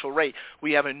exponential rate.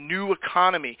 We have a new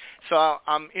economy. So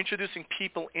I'm introducing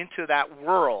people into that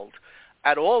world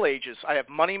at all ages. I have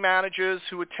money managers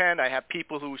who attend. I have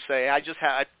people who say, I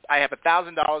have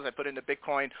 $1,000 I put into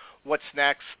Bitcoin. What's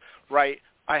next, right?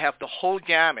 I have the whole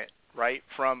gamut, right,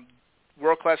 from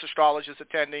world-class astrologers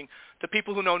attending to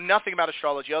people who know nothing about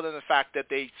astrology other than the fact that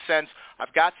they sense,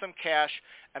 I've got some cash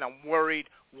and I'm worried,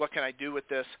 what can I do with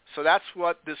this? So that's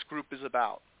what this group is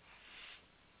about.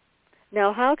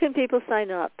 Now, how can people sign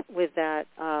up with that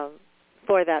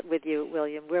for that with you,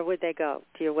 William? Where would they go?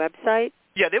 To your website?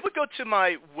 Yeah, they would go to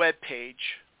my webpage,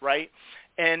 right,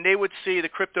 and they would see the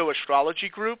Crypto Astrology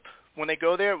group when they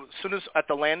go there, as soon as at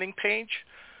the landing page.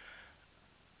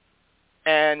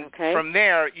 And from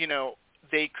there,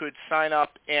 they could sign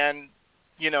up and,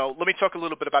 let me talk a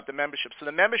little bit about the membership. So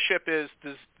the membership is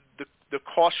the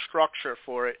cost structure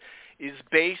for it is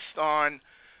based on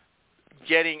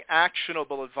getting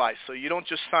actionable advice. So you don't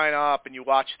just sign up and you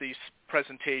watch these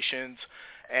presentations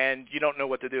and you don't know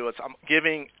what to do. I'm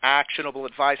giving actionable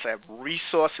advice. I have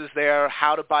resources there,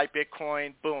 how to buy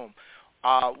Bitcoin, boom.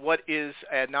 What is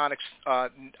a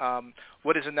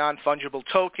non-fungible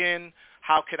token?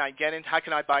 How can I get in? How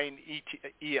can I buy an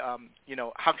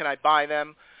how can I buy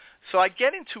them? So I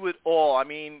get into it all. I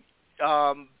mean,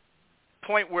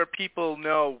 point where people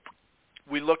know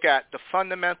we look at the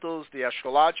fundamentals, the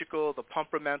astrological, the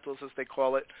pumpermentals as they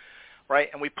call it, right?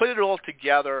 And we put it all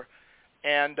together,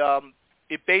 and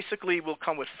it basically will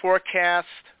come with forecast,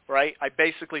 right? I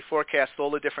basically forecast all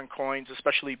the different coins,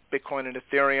 especially Bitcoin and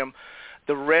Ethereum.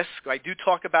 The risk, I do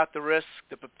talk about the risk,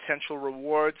 the potential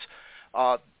rewards.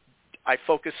 I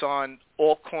focus on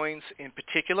altcoins in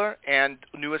particular and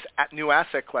new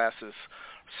asset classes.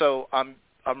 So I'm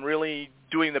really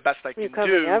doing the best I can do. You're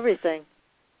covering everything.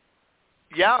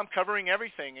 Yeah, I'm covering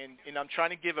everything, and I'm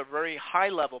trying to give a very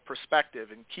high-level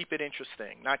perspective and keep it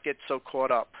interesting, not get so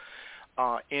caught up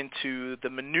into the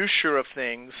minutiae of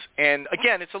things. And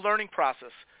again, it's a learning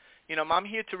process. I'm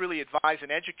here to really advise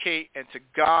and educate and to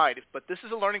guide, but this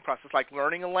is a learning process. It's like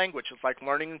learning a language. It's like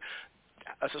learning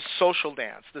as a social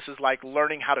dance. This is like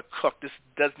learning how to cook. This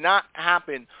does not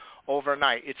happen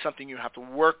overnight. It's something you have to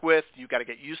work with. You've got to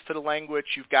get used to the language.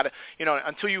 You've got to,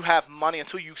 until you have money,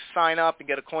 until you sign up and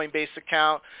get a Coinbase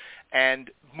account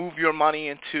and move your money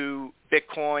into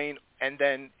Bitcoin and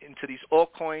then into these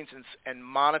altcoins and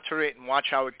monitor it and watch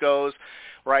how it goes,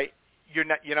 right? You're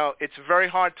not, it's very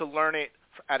hard to learn it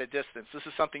at a distance. This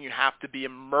is something you have to be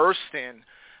immersed in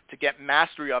to get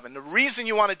mastery of. And the reason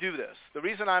you want to do this, the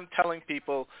reason I'm telling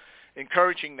people,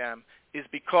 encouraging them, is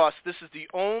because this is the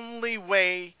only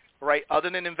way, right, other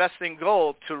than investing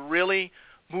gold, to really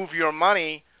move your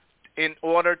money in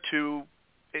order to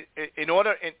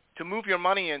to move your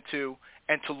money into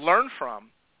and to learn from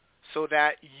so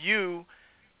that you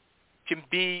can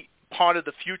be part of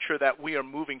the future that we are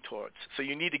moving towards. So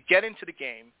you need to get into the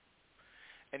game,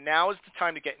 and now is the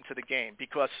time to get into the game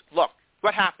because, look,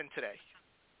 what happened today?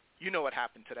 You know what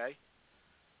happened today.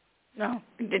 No,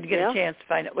 I didn't get a chance to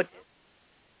find out. What?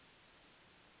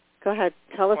 Go ahead.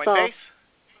 Tell us all.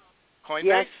 Coinbase?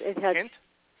 Yes, it had, hint?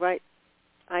 Right.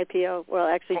 IPO. Well,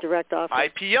 actually, direct offer.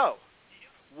 IPO.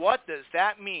 What does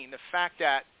that mean? The fact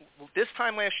that this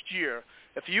time last year,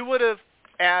 if you would have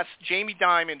asked Jamie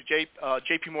Dimon,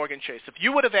 J.P. Morgan Chase, if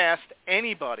you would have asked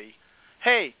anybody,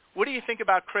 hey, what do you think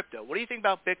about crypto? What do you think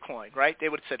about Bitcoin? Right? They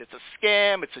would have said it's a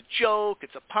scam, it's a joke,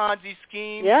 it's a Ponzi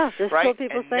scheme. Yeah, there's right? still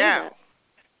people saying that.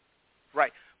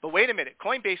 Right. But wait a minute.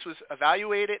 Coinbase was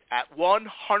evaluated at $100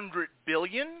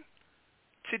 billion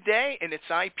today in its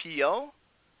IPO,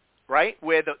 right?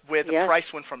 Where the price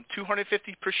went from $250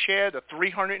 per share to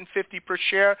 $350 per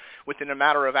share within a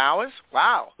matter of hours.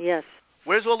 Wow. Yes.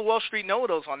 Where's all the Wall Street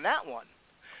know-it-alls on that one?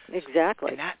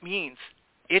 Exactly. And that means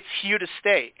it's here to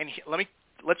stay. And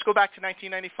let's go back to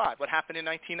 1995. What happened in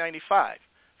 1995?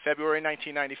 February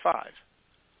 1995,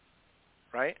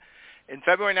 right? In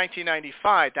February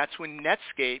 1995, that's when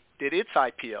Netscape did its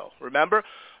IPO. Remember?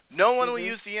 No one will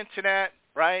use the Internet,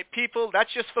 right? People,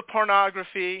 that's just for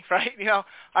pornography, right? You know,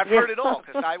 I've heard it all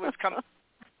because I was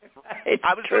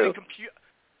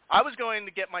going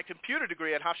to get my computer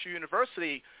degree at Hofstra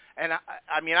University, and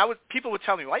people would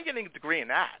tell me, why are you getting a degree in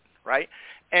that, right?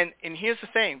 And here's the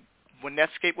thing. When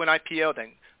Netscape went IPO,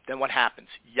 then what happens?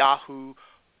 Yahoo,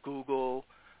 Google,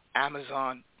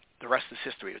 Amazon, the rest is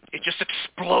history. It just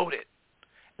exploded.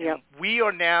 Yep. And we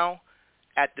are now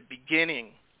at the beginning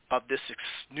of this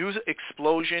new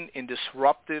explosion in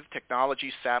disruptive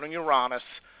technology, Saturn-Uranus.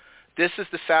 This is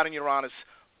the Saturn-Uranus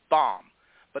bomb.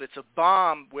 But it's a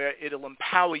bomb where it'll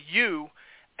empower you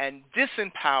and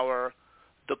disempower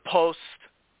the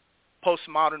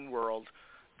postmodern world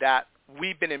that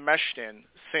we've been enmeshed in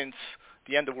since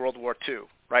the end of World War II,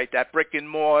 right? That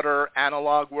brick-and-mortar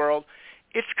analog world,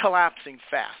 it's collapsing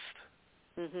fast.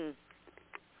 Mm-hmm.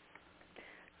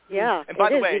 Yeah, and by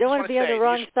the way, you don't want to be on the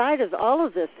wrong side of all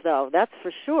of this, though. That's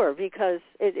for sure, because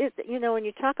when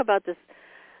you talk about this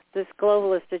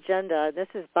globalist agenda, this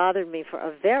has bothered me for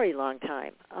a very long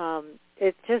time.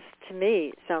 It just, to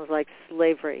me, sounds like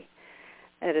slavery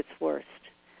at its worst.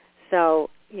 So,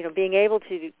 being able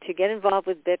to get involved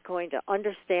with Bitcoin, to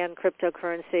understand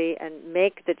cryptocurrency and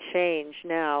make the change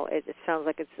now, it sounds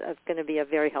like it's going to be a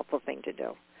very helpful thing to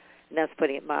do. And that's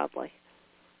putting it mildly.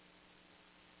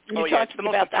 You're talking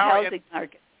about the housing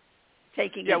market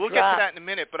taking a drop. Yeah, we'll get to that in a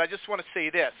minute, but I just want to say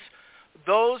this.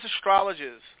 Those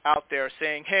astrologers out there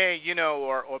saying, hey,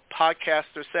 or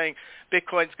podcasters saying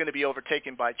Bitcoin's going to be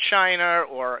overtaken by China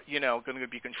or, going to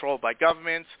be controlled by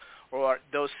governments, or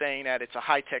those saying that it's a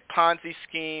high-tech Ponzi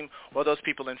scheme, or those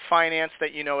people in finance that,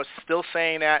 are still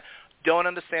saying that, don't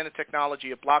understand the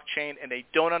technology of blockchain, and they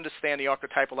don't understand the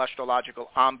archetypal astrological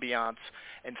ambiance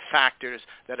and factors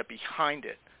that are behind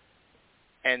it.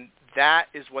 And that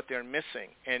is what they're missing.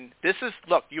 And this is,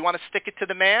 look, you want to stick it to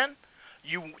the man?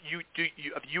 You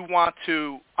want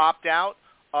to opt out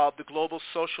of the global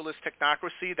socialist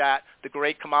technocracy that the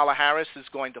great Kamala Harris is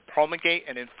going to promulgate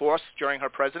and enforce during her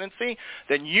presidency,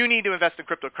 then you need to invest in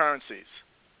cryptocurrencies.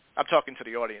 I'm talking to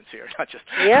the audience here, not just...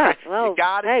 Yeah, well,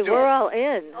 hey, we're all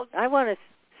in. I want to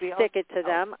stick it to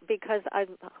them because I'm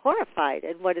horrified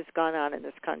at what has gone on in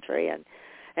this country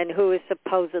and who is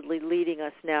supposedly leading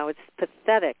us now. It's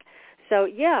pathetic. So,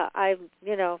 yeah, I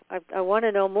want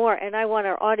to know more, and I want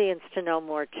our audience to know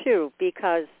more, too,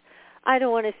 because I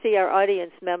don't want to see our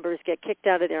audience members get kicked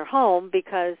out of their home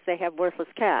because they have worthless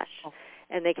cash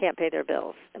and they can't pay their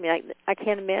bills. I mean, I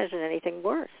can't imagine anything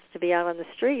worse, to be out on the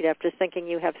street after thinking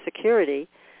you have security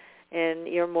in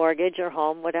your mortgage or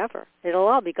home, whatever. It'll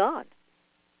all be gone.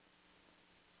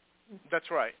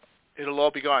 That's right. It'll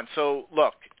all be gone. So,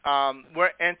 look,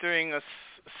 we're entering a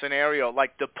scenario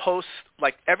like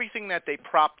everything that they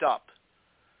propped up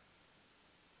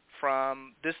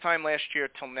from this time last year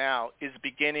till now is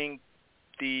beginning,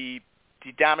 the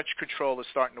damage control is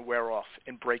starting to wear off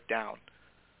and break down.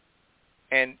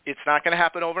 And it's not going to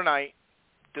happen overnight.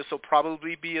 This will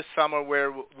probably be a summer where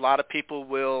a lot of people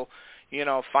will,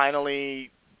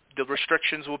 finally the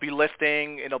restrictions will be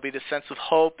lifting, and it'll be the sense of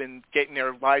hope and getting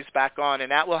their lives back on,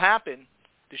 and that will happen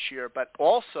this year. But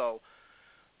also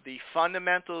the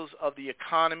fundamentals of the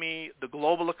economy, the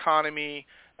global economy,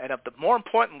 and more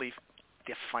importantly,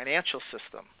 the financial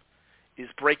system is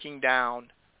breaking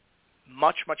down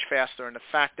much, much faster. And the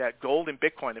fact that gold and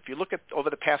Bitcoin, if you look at over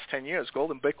the past 10 years,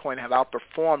 gold and Bitcoin have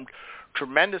outperformed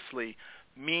tremendously,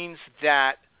 means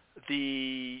that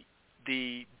the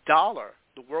dollar,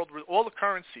 the world, all the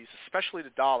currencies, especially the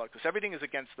dollar, because everything is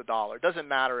against the dollar. It doesn't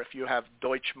matter if you have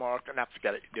Deutschmark, and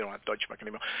forget it, you don't have Deutschmark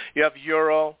anymore. You have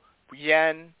euro,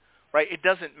 yen, right? It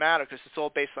doesn't matter because it's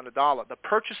all based on the dollar. The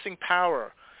purchasing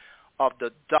power of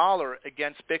the dollar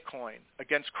against Bitcoin,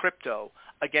 against crypto,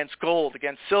 against gold,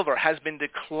 against silver has been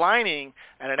declining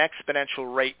at an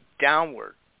exponential rate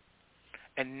downward.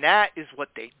 And that is what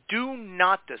they do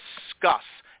not discuss.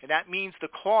 And that means the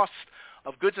cost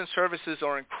of goods and services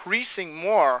are increasing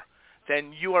more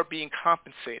than you are being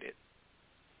compensated.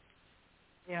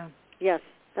 Yeah. Yes,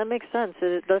 that makes sense.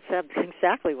 That's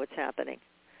exactly what's happening.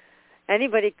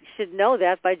 Anybody should know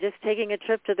that by just taking a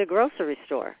trip to the grocery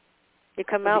store. You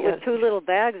come out with 2 little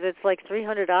bags, it's like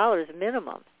 $300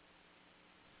 minimum.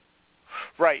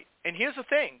 Right. And here's the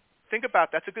thing. Think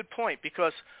about that's a good point,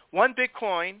 because one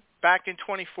Bitcoin back in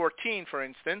 2014, for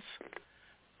instance,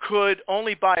 could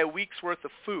only buy a week's worth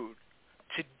of food.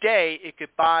 Today, it could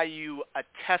buy you a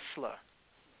Tesla.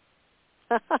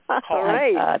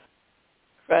 Right.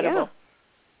 Incredible.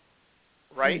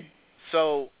 Yeah. Right?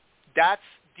 So that's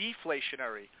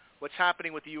deflationary. What's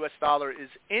happening with the U.S. dollar is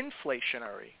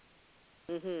inflationary.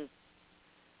 Mm-hmm.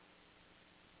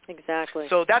 Exactly.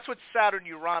 So that's what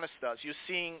Saturn-Uranus does. You're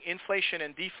seeing inflation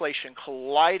and deflation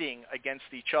colliding against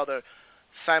each other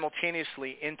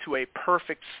simultaneously into a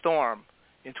perfect storm.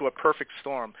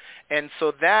 And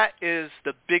so that is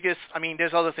the biggest, I mean,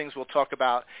 there's other things we'll talk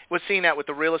about. We're seeing that with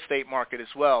the real estate market as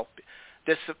well.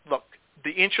 Look,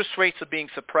 the interest rates are being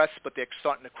suppressed, but they're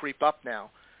starting to creep up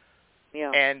now.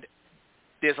 Yeah. And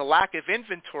there's a lack of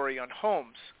inventory on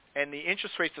homes, and the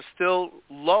interest rates are still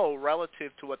low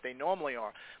relative to what they normally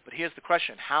are. But here's the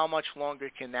question. How much longer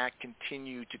can that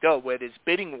continue to go, where there's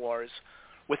bidding wars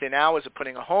within hours of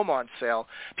putting a home on sale,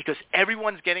 because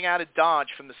everyone's getting out of Dodge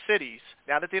from the cities.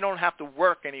 Now that they don't have to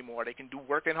work anymore, they can do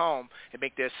work at home and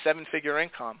make their 7-figure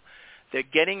income. They're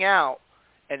getting out,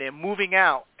 and they're moving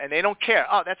out, and they don't care.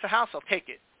 Oh, that's a house, I'll take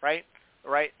it, right?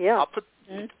 Right? Yeah.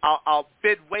 I'll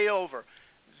bid way over.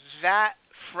 That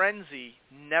frenzy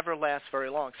never lasts very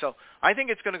long. So I think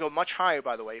it's going to go much higher,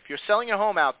 by the way. If you're selling a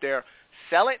home out there,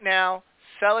 sell it now,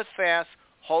 sell it fast,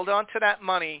 hold on to that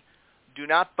money. Do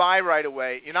not buy right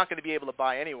away. You're not going to be able to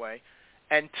buy anyway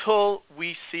until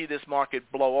we see this market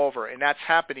blow over, and that's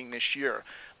happening this year.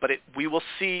 But we will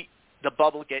see the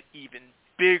bubble get even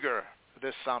bigger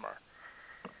this summer.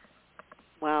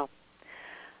 Wow.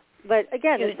 But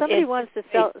again, if somebody wants to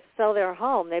sell their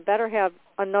home, they better have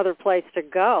another place to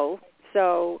go.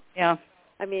 So, yeah.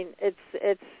 I mean,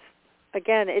 it's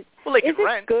again, is it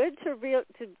rent. Good to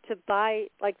buy,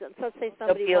 like, let's say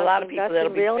somebody wants to invest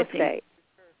in real estate.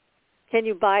 Can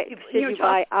you buy? Should you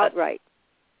buy outright?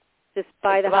 Just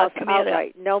buy the house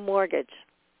outright, no mortgage.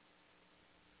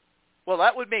 Well,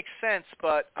 that would make sense,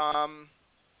 but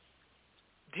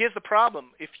here's the problem: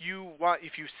 if you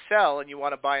sell and you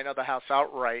want to buy another house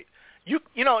outright, you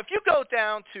know, if you go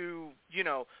down to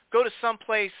go to some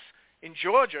place in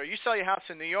Georgia, you sell your house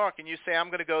in New York, and you say I'm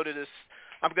going to go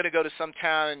to some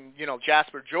town in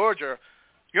Jasper, Georgia.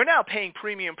 You're now paying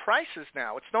premium prices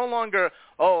now. It's no longer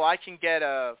I can get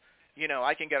a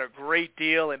great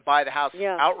deal and buy the house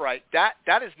outright.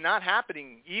 That is not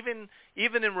happening even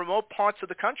in remote parts of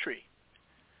the country.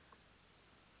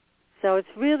 So it's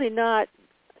really not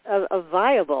a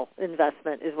viable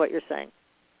investment, is what you're saying.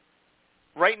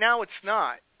 Right now it's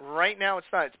not.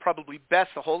 It's probably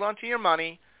best to hold on to your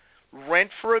money,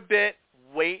 rent for a bit,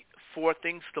 wait for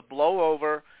things to blow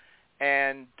over,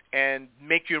 and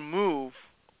make your move,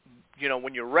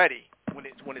 when you're ready.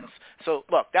 So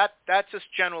look, that's just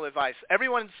general advice.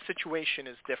 Everyone's situation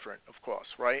is different, of course,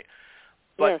 right?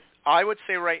 But yes. I would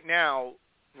say right now,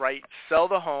 sell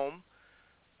the home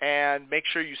and make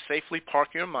sure you safely park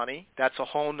your money. That's a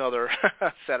whole nother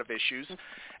set of issues.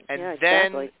 And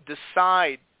then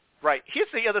decide, here's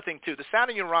the other thing too. The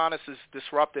Saturn-Uranus is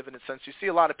disruptive in a sense. You see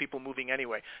a lot of people moving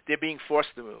anyway. They're being forced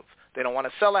to move. They don't want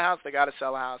to sell a house. They got to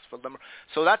sell a house for them.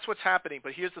 So that's what's happening.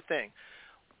 But here's the thing.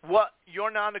 What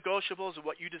your non-negotiables are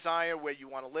what you desire, where you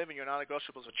want to live, and your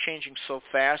non-negotiables are changing so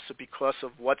fast because of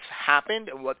what's happened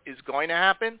and what is going to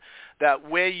happen, that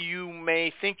where you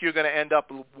may think you're going to end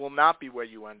up will not be where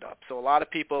you end up. So a lot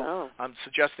of people, I'm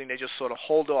suggesting they just sort of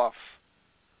hold off.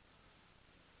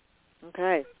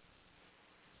 Okay.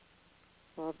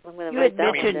 Well, I'm going to you had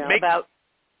mentioned about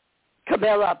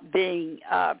Camilla being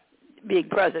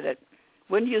president.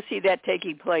 When do you see that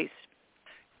taking place?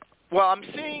 Well, I'm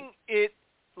seeing it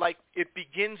like it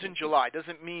begins in July.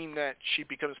 Doesn't mean that she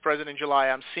becomes president in July.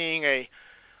 I'm seeing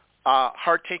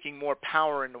her taking more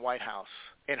power in the White House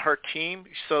and her team.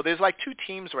 So there's like two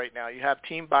teams right now. You have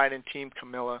Team Biden, Team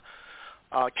Camilla.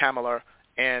 Kamala,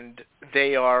 and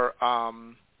they are,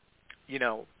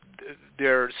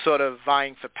 they're sort of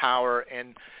vying for power,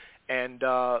 and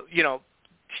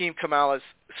Team Kamala's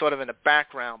sort of in the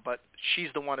background, but she's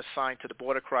the one assigned to the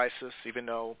border crisis, even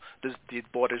though the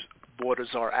borders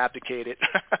are abdicated.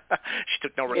 She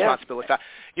took no responsibility.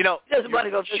 She doesn't want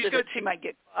to go visit. She might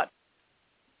get caught.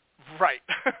 Right.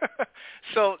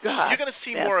 So you're going to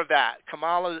see more of that.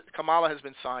 Kamala has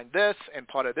been signed this and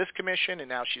part of this commission, and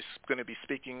now she's going to be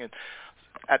speaking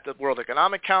at the World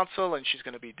Economic Council, and she's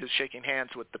going to be shaking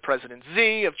hands with the President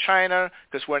Xi of China,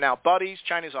 because we're now buddies.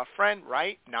 China's our friend,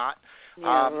 right? Not.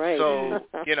 Yeah, right. So,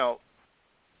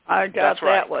 I doubt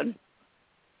that one.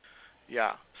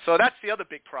 Yeah. So that's the other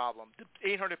big problem. The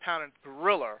 800-pound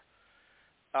gorilla,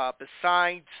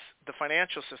 besides the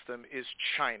financial system, is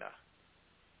China.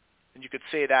 And you could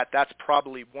say that that's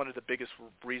probably one of the biggest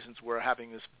reasons we're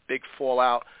having this big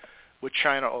fallout with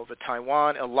China over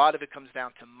Taiwan. A lot of it comes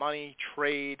down to money,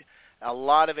 trade. A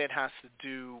lot of it has to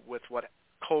do with what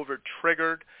COVID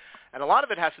triggered. And a lot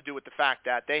of it has to do with the fact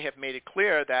that they have made it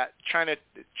clear that China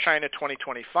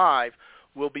 2025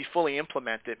 will be fully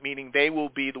implemented, meaning they will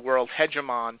be the world's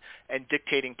hegemon and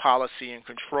dictating policy and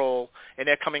control. And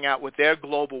they're coming out with their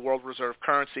global world reserve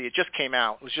currency. It just came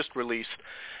out. It was just released.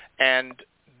 And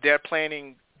they're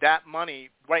planning that money.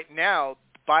 Right now,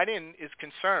 Biden is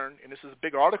concerned, and this is a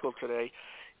big article today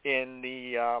in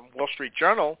the Wall Street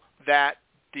Journal, that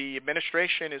the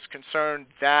administration is concerned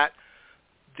that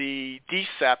the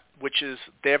DCEP, which is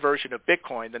their version of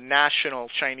Bitcoin, the national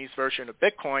Chinese version of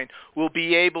Bitcoin, will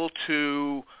be able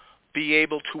to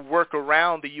work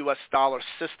around the U.S. dollar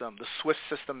system, the Swiss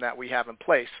system that we have in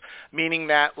place, meaning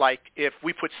that, like, if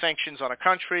we put sanctions on a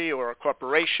country or a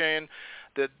corporation,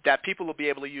 that people will be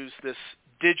able to use this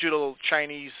digital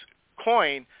Chinese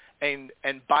coin and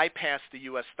bypass the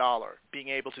U.S. dollar, being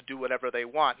able to do whatever they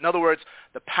want. In other words,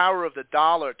 the power of the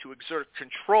dollar to exert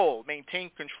control,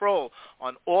 maintain control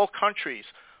on all countries,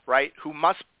 right, who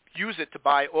must use it to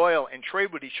buy oil and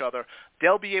trade with each other,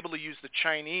 they'll be able to use the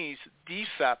Chinese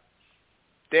DCEP,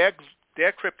 their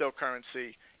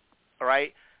cryptocurrency, all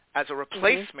right, as a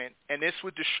replacement, and this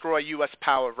would destroy U.S.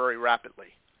 power very rapidly.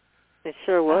 It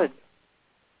sure would.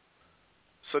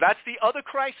 So that's the other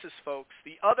crisis, folks.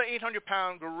 The other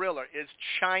 800-pound gorilla is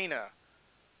China.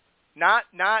 Not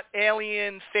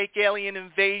fake alien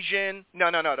invasion.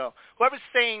 No. Whoever's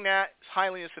saying that is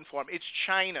highly misinformed. It's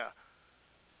China.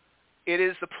 It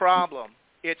is the problem.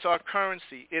 It's our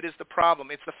currency. It is the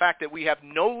problem. It's the fact that we have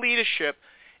no leadership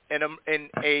in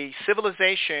a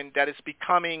civilization that is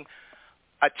becoming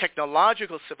a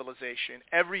technological civilization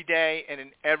every day and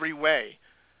in every way.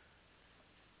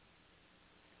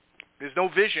 There's no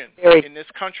vision in this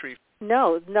country.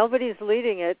 No, nobody's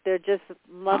leading it. They're just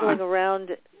muddling around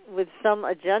with some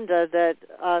agenda that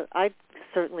I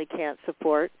certainly can't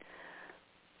support.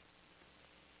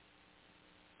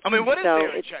 I mean, what is their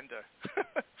agenda?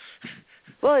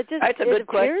 Well, it just that's a good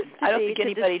appears question. I don't think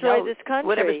anybody knows. This country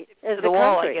Whatever to the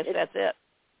wall, I guess that's it.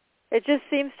 It just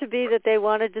seems to be that they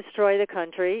want to destroy the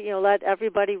country. Let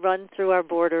everybody run through our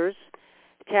borders,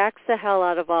 tax the hell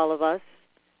out of all of us.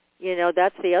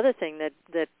 That's the other thing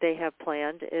that they have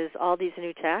planned is all these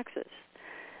new taxes.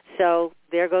 So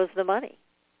there goes the money.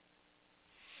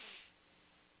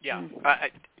 Yeah.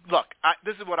 Look,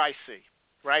 this is what I see,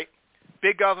 right?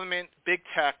 Big government, big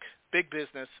tech, big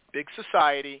business, big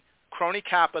society, crony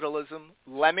capitalism,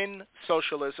 lemon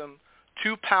socialism,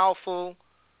 too powerful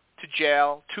to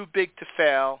jail, too big to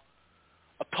fail,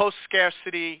 a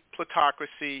post-scarcity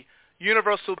plutocracy,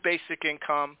 universal basic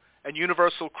income, and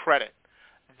universal credit.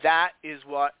 That is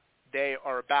what they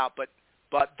are about. But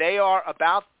they are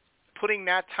about putting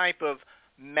that type of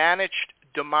managed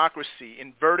democracy,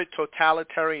 inverted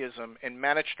totalitarianism, and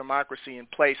managed democracy in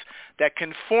place that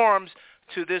conforms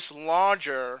to this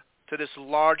larger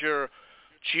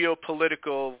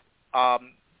geopolitical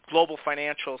global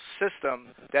financial system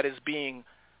that is being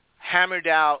hammered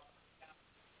out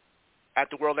at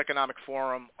the World Economic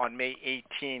Forum on May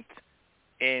 18th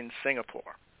in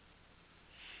Singapore.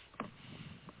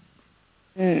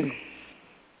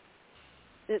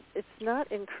 It's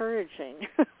not encouraging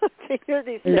to hear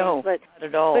these things. No, but, not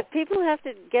at all. But people have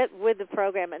to get with the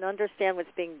program and understand what's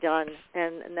being done,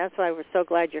 and that's why we're so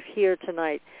glad you're here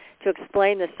tonight to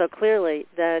explain this so clearly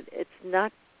that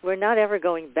we're not ever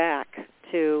going back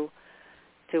to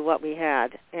what we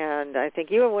had. And I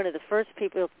think you were one of the first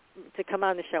people to come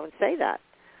on the show and say that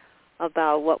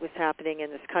about what was happening in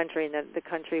this country, and that the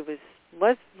country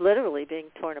was literally being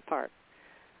torn apart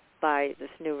by this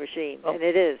new regime, and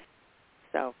it is.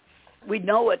 So we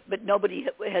know it, but nobody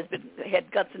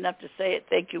had guts enough to say it.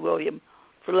 Thank you, William.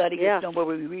 for letting us know where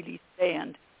we really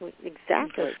stand.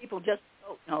 Exactly. Because people just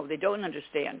don't know. They don't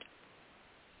understand.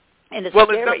 And it's there's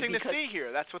scary nothing to see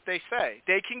here. That's what they say.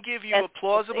 They can give you a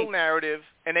plausible narrative,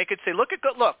 and they could say, look,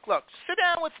 sit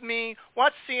down with me,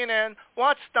 watch CNN,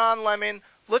 watch Don Lemon,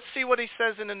 let's see what he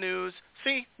says in the news.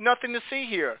 See, nothing to see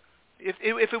here.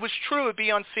 If it was true, it would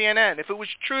be on CNN. If it was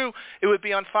true, it would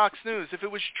be on Fox News. If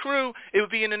it was true, it would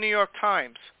be in the New York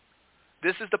Times.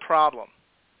 This is the problem.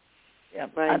 Yeah,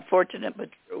 unfortunate but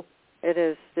true. It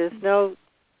is. There's no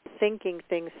thinking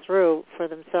things through for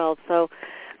themselves. So,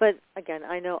 but again,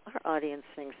 I know our audience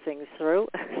thinks things through,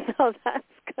 so that's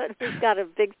good. We've got a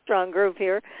big, strong group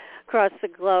here across the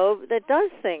globe that does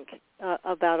think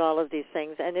about all of these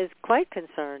things and is quite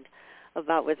concerned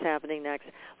about what's happening next.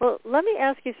 Well, let me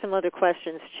ask you some other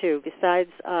questions, too, besides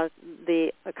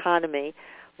the economy,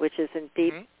 which is in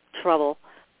deep trouble.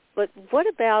 But what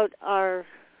about our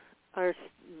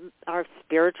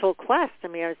spiritual quest? I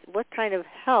mean, what kind of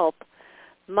help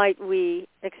might we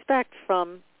expect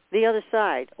from the other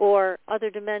side or other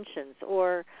dimensions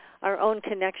or our own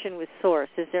connection with Source?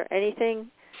 Is there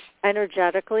anything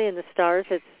energetically in the stars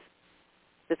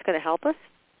that's going to help us?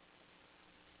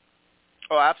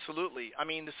 Oh, absolutely. I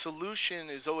mean, the solution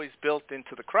is always built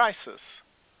into the crisis,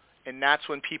 and that's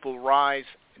when people rise.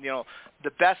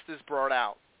 The best is brought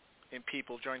out in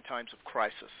people during times of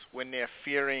crisis, when they're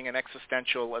fearing an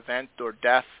existential event or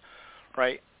death,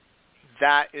 right?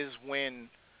 That is when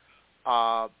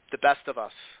the best of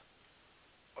us,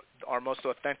 our most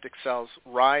authentic selves,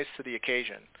 rise to the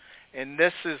occasion. And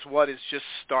this is what is just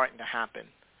starting to happen.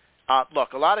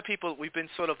 Look, a lot of people, we've been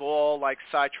sort of all like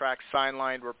sidetracked,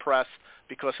 sidelined, repressed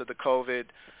because of the COVID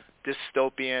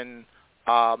dystopian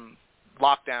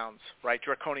lockdowns, right,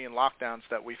 draconian lockdowns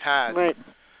that we've had. Right.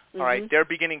 All right, they're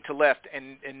beginning to lift.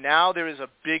 And now there is a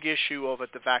big issue over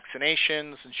the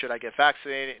vaccinations and should I get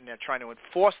vaccinated, and they're trying to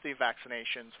enforce the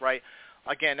vaccinations, right?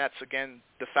 Again, that's,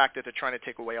 the fact that they're trying to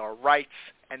take away our rights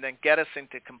and then get us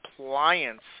into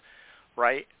compliance,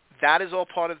 right? That is all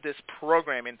part of this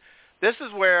program. And this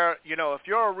is where,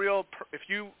 if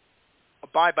you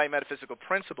abide by metaphysical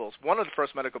principles, one of the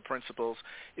first medical principles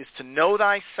is to know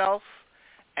thyself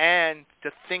and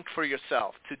to think for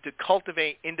yourself, to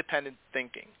cultivate independent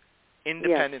thinking.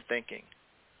 Thinking.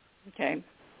 Okay.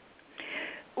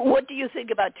 What do you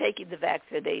think about taking the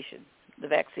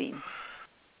vaccine?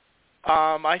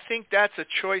 I think that's a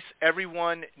choice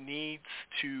everyone needs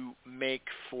to make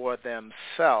for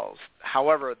themselves.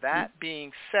 However, that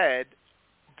being said,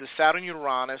 the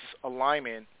Saturn-Uranus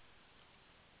alignment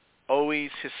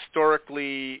always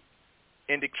historically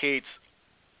indicates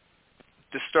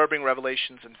disturbing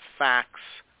revelations and facts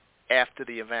after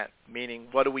the event, meaning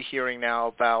what are we hearing now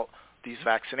about these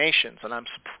vaccinations? And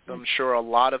I'm sure a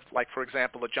lot of, like, for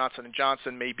example, the Johnson &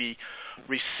 Johnson may be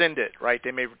rescinded, right?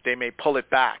 They may pull it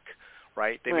back,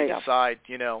 right? They may decide,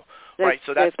 right?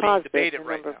 So that's being debated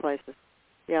right now. Places.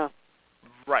 Yeah.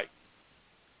 Right.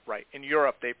 In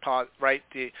Europe,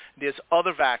 there's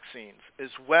other vaccines as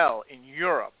well in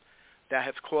Europe that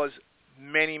have caused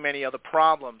many, many other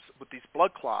problems with these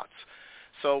blood clots.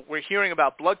 So we're hearing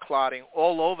about blood clotting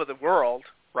all over the world,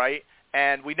 right?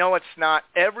 And we know it's not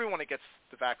everyone that gets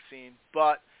the vaccine,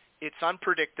 but it's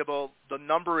unpredictable. The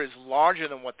number is larger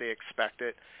than what they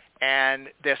expected, and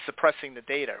they're suppressing the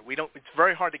data. It's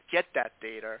very hard to get that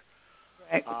data.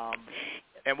 Right.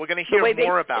 And we're going to hear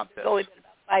more about this. Going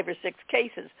about 5 or 6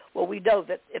 cases. Well, we know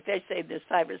that if they say there's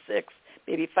 5 or 6,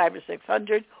 maybe 500 or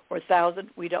 600 or 1,000,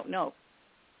 we don't know.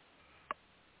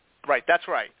 Right, that's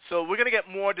right. So we're going to get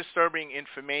more disturbing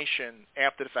information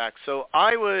after the fact. So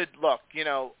I would, look,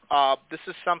 this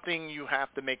is something you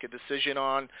have to make a decision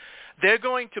on. They're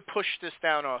going to push this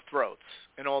down our throats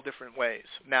in all different ways.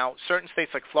 Now, certain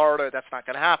states like Florida, that's not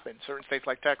going to happen. Certain states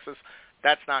like Texas,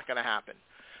 that's not going to happen.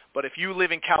 But if you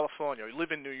live in California, you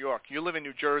live in New York, you live in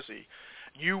New Jersey,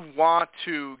 you want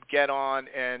to get on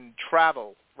and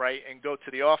travel, right, and go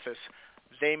to the office,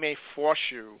 they may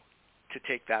force you to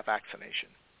take that vaccination.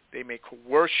 They may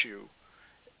coerce you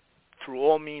through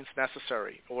all means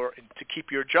necessary or to keep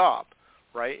your job,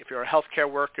 right? If you're a healthcare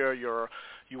worker,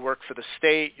 you work for the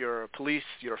state, you're a police,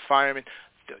 you're a fireman,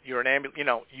 you're an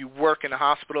ambulance, you work in a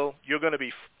hospital, you're going to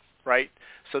be, right?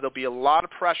 So there'll be a lot of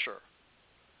pressure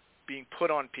being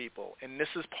put on people. And this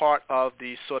is part of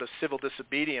the sort of civil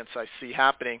disobedience I see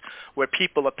happening where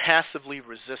people are passively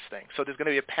resisting. So there's going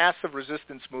to be a passive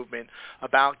resistance movement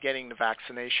about getting the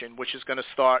vaccination, which is going to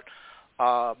start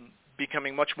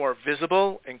becoming much more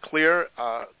visible and clear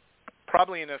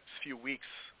probably in the next few weeks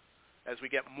as we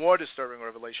get more disturbing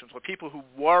revelations where people who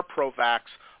were pro-vax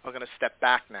are going to step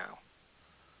back now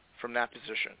from that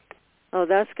position. Oh,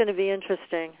 that's going to be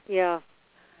interesting. Yeah.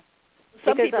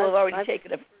 some people have already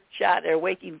taken a first shot. They're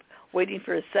waiting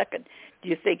for a second. Do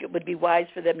you think it would be wise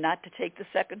for them not to take the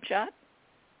second shot?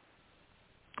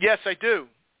 Yes, I do.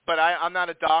 But I'm not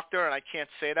a doctor, and I can't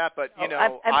say that. But,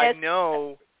 I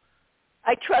know.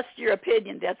 I trust your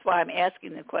opinion. That's why I'm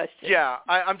asking the question. Yeah,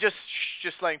 I'm just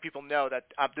letting people know that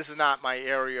this is not my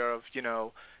area of,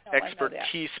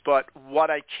 expertise. But what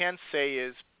I can say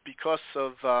is because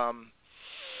of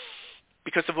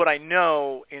what I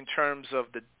know in terms of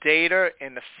the data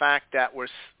and the fact that we're,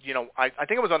 I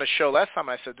think it was on a show last time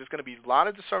I said there's going to be a lot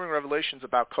of disturbing revelations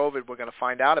about COVID we're going to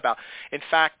find out about. In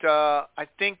fact, I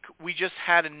think we just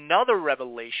had another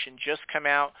revelation just come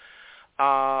out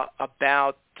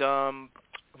about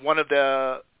one of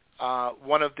the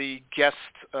guest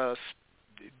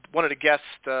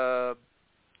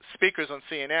speakers on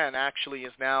CNN actually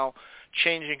is now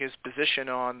changing his position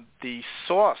on the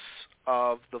source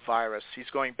of the virus. He's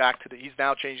going back to he's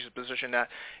now changed his position that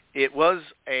it was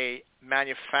a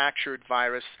manufactured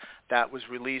virus that was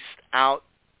released out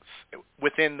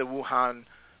within the Wuhan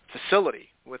facility,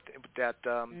 with that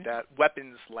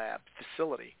weapons lab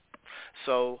facility.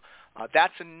 So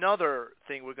that's another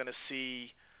thing we're going to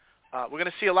see. We're going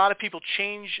to see a lot of people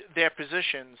change their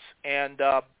positions, and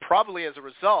probably as a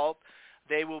result,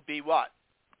 they will be what?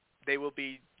 They will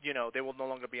be, they will no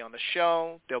longer be on the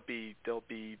show. They'll be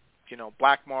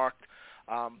black marked.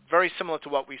 Very similar to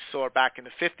what we saw back in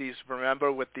the 50s.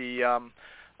 Remember, with the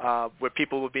where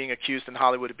people were being accused in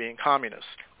Hollywood of being communists,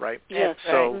 right? Yes.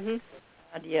 So,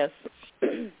 right. Yes.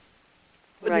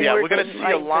 Right. Yeah, we're going to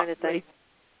see a lot.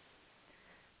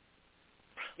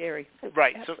 Scary.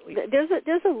 Right. Absolutely. So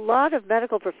there's a lot of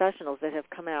medical professionals that have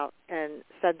come out and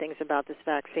said things about this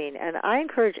vaccine, and I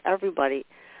encourage everybody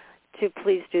to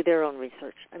please do their own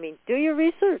research. I mean, do your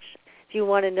research. If you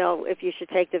want to know if you should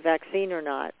take the vaccine or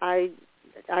not, I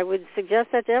would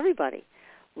suggest that to everybody.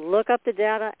 Look up the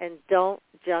data and don't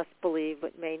just believe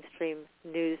what mainstream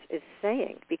news is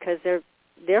saying, because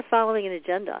they're following an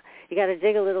agenda. You got to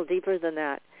dig a little deeper than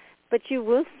that, but you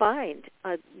will find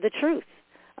the truth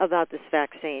about this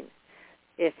vaccine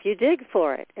if you dig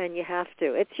for it, and you have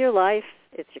to. It's your life.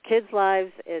 It's your kids'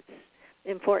 lives. It's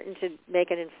important to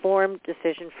make an informed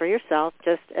decision for yourself,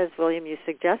 just as William, you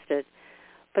suggested.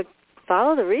 But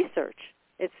follow the research.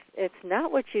 It's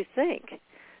not what you think.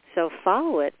 So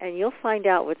follow it, and you'll find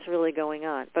out what's really going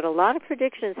on. But a lot of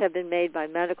predictions have been made by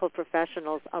medical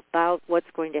professionals about what's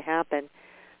going to happen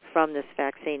from this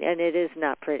vaccine, and it is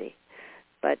not pretty.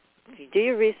 But if you do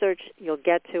your research, you'll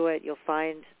get to it. You'll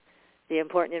find the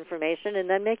important information, and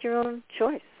then make your own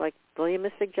choice, like William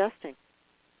is suggesting.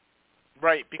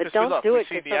 Right, because we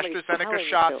see the AstraZeneca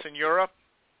shots in Europe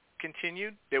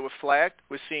continued. They were flagged.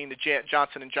 We're seeing the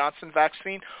Johnson & Johnson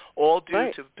vaccine, all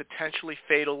due to potentially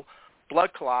fatal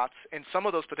blood clots, and some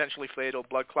of those potentially fatal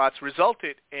blood clots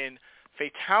resulted in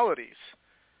fatalities.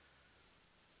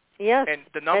 Yes. And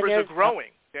the numbers are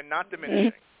growing. They're not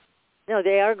diminishing. No,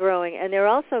 they are growing, and they're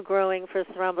also growing for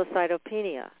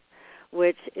thrombocytopenia,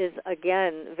 which is,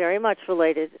 again, very much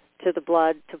related to the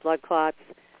blood clots.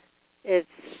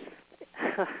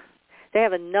 They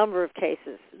have a number of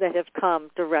cases that have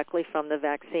come directly from the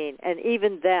vaccine, and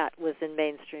even that was in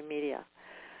mainstream media.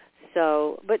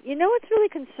 So, but what's really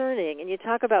concerning, and you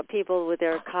talk about people with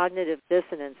their cognitive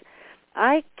dissonance,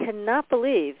 I cannot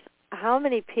believe how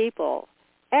many people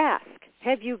ask,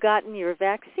 have you gotten your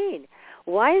vaccine?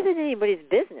 Why is it anybody's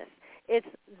business?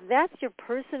 That's your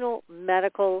personal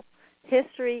medical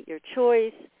history, your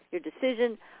choice, your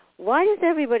decision. Why does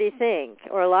everybody think,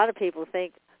 or a lot of people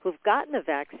think, who've gotten the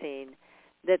vaccine,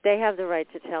 that they have the right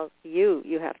to tell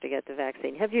you have to get the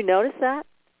vaccine? Have you noticed that?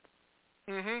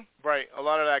 Right. A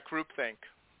lot of that groupthink,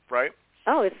 right?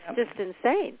 Oh, it's just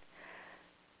insane.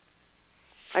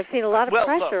 I've seen a lot of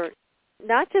pressure,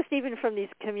 not just even from these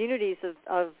communities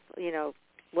of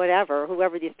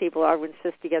whoever these people are who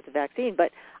insist to get the vaccine,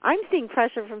 but I'm seeing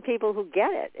pressure from people who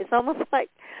get it. It's almost like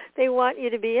they want you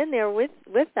to be in there with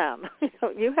them.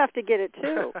 You have to get it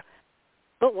too.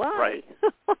 But why? Right.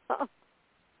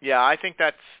 Yeah, I think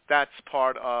that's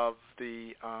part of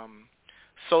the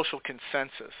social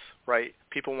consensus, right?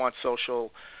 People want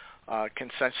social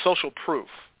social proof.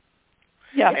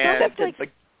 Yeah, yes,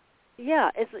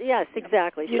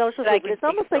 exactly. Social proof. It's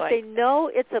almost like they know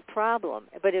it's a problem,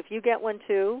 but if you get one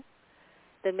too,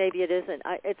 then maybe it isn't.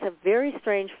 It's a very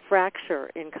strange fracture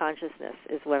in consciousness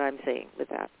is what I'm seeing with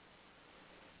that.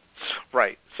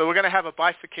 Right. So we're going to have a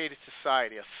bifurcated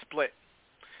society, a split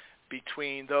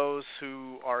between those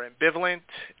who are ambivalent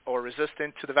or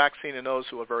resistant to the vaccine and those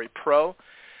who are very pro.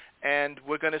 And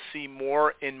we're going to see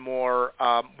more and more,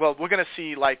 we're going to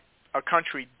see like a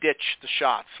country ditch the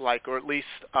shots, or at least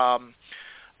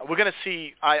we're going to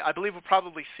see, I believe we'll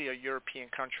probably see a European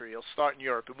country. It'll start in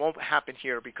Europe. It won't happen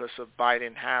here because of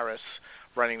Biden-Harris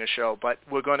running the show, but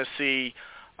we're going to see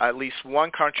at least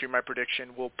one country, my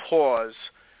prediction, will pause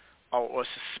or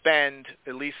suspend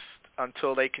at least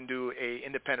until they can do a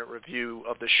independent review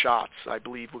of the shots. I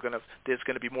believe there's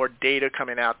going to be more data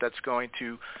coming out that's going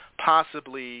to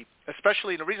possibly,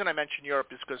 especially the reason I mentioned Europe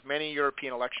is because many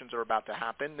European elections are about to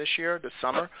happen this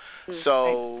summer.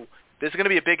 So there's going to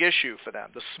be a big issue for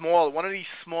them. One of these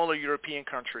smaller European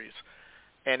countries,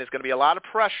 and there's going to be a lot of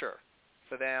pressure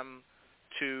for them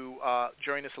to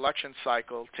during this election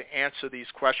cycle to answer these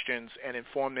questions and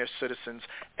inform their citizens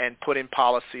and put in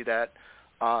policy that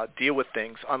deal with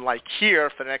things. Unlike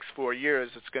here, for the next 4 years,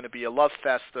 it's going to be a love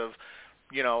fest of,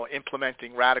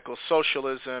 implementing radical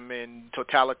socialism and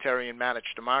totalitarian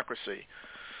managed democracy.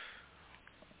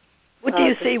 What do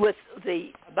you see with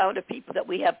the amount of people that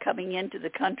we have coming into the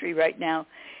country right now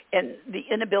and the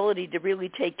inability to really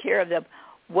take care of them?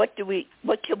 What can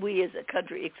we as a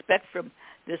country expect from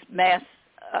this mass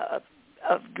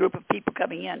of group of people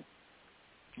coming in?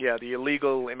 Yeah, the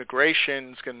illegal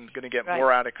immigration is going to get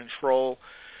more out of control.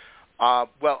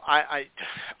 Well, I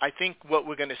think what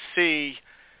we're going to see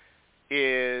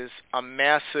is a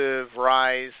massive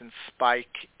rise and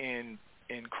spike in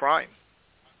crime.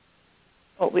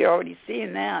 Well, we're already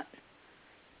seeing that,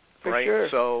 for sure.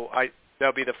 So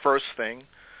that'll be the first thing.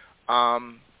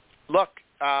 Look,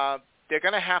 they're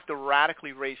going to have to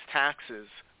radically raise taxes,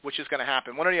 which is going to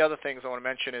happen. One of the other things I want to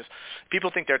mention is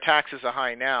people think their taxes are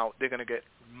high now. They're going to get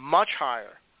much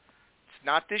higher. It's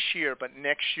not this year, but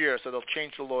next year. So they'll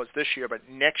change the laws this year. But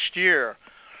next year,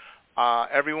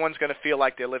 everyone's going to feel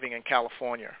like they're living in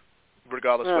California,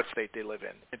 regardless of what state they live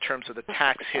in terms of the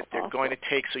tax hit they're going to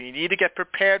take. So you need to get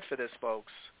prepared for this,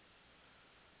 folks.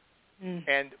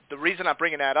 And the reason I'm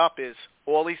bringing that up is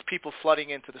all these people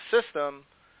flooding into the system,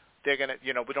 they're going to,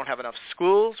 we don't have enough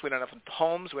schools, we don't have enough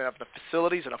homes, we don't have enough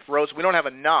facilities, enough roads, we don't have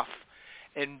enough.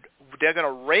 And they're going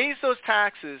to raise those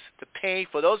taxes to pay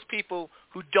for those people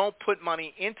who don't put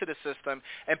money into the system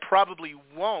and probably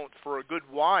won't for a good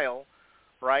while,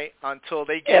 right, until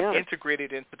they get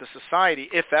integrated into the society,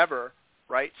 if ever,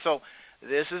 right? So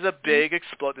this is a big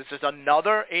This is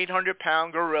another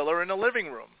 800-pound gorilla in the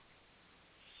living room.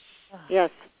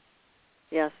 Yes.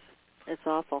 It's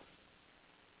awful.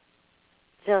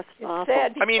 Just awful.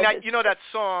 Sad. I mean, that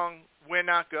song, We're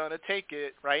Not Gonna Take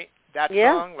It, right? That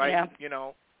song, right?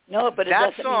 No, but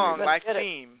that song, Life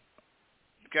Theme,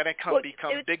 gonna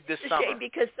become big this summer. It's a shame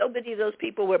because so many of those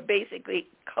people were basically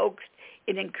coaxed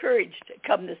and encouraged to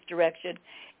come this direction,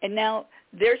 and now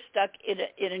they're stuck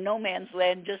in a no man's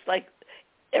land, just like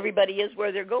everybody is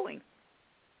where they're going.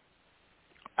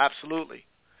 Absolutely.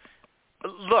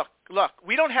 Look,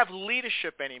 we don't have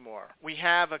leadership anymore. We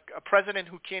have a president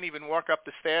who can't even walk up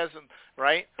the stairs,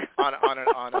 right, on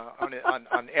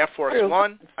Air Force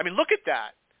One. I mean, look at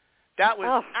that. That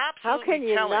was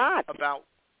absolutely telling about,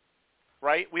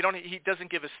 right? He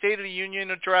doesn't give a State of the Union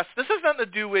address. This has nothing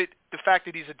to do with the fact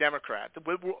that he's a Democrat.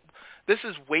 This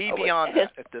is way beyond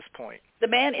that at this point. The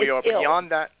man is ill.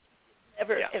 Beyond that.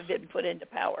 Never have been put into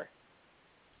power.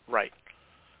 Right.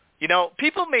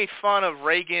 People made fun of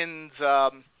Reagan's,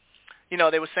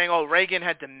 they were saying, Reagan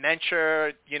had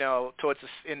dementia, towards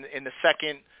in the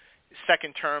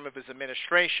second term of his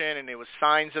administration, and there was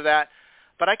signs of that.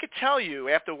 But I could tell you,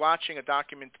 after watching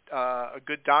a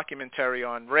good documentary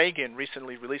on Reagan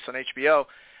recently released on HBO,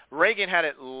 Reagan had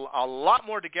it a lot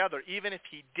more together, even if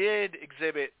he did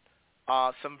exhibit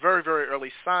some very, very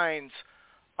early signs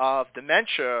of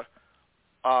dementia.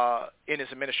 In his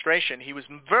administration, he was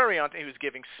he was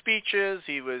giving speeches,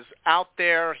 he was out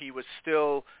there, he was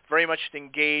still very much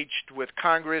engaged with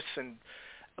Congress, and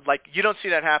you don't see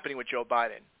that happening with Joe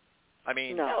Biden. I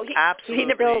mean, absolutely. He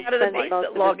never got out of the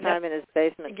basement long enough time in his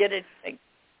basement. to get it.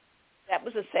 That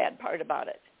was a sad part about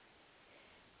it.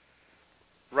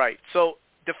 Right. So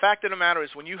the fact of the matter is,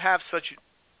 when you have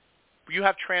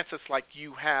transits like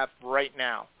you have right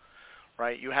now,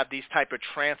 right? You have these type of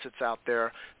transits out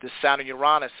there, this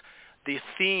Saturn-Uranus. The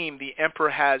theme, the Emperor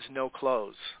Has No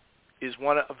Clothes, is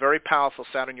a very powerful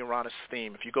Saturn-Uranus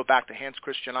theme. If you go back to Hans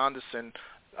Christian Andersen,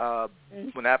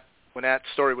 when that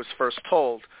story was first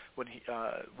told,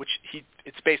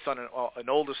 it's based on an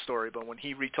older story, but when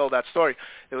he retold that story,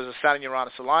 there was a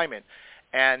Saturn-Uranus alignment.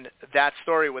 And that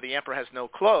story where the Emperor has no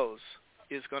clothes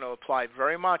is going to apply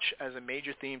very much as a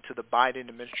major theme to the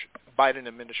Biden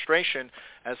administration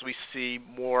as we see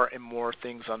more and more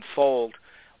things unfold,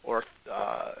 or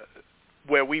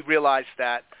where we realize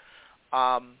that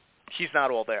he's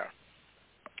not all there,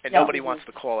 and nobody wants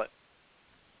to call it.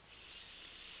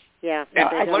 Yeah.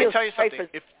 And let me tell you something.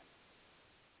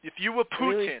 If you were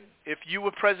Putin, if you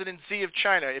were President Xi of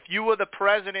China, if you were the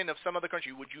president of some other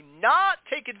country, would you not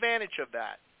take advantage of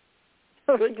that?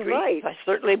 Good grief. Right. I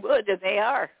certainly would, and they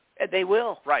are, and they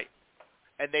will. Right,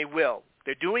 and they will.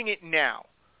 They're doing it now.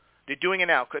 They're doing it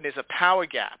now because there's a power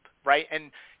gap, right?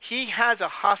 And he has a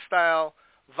hostile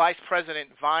vice president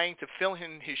vying to fill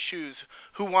in his shoes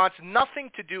who wants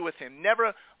nothing to do with him,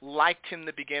 never liked him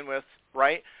to begin with,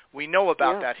 right? We know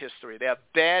about that history. They have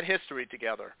bad history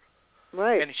together.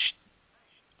 Right. And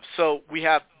so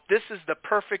this is the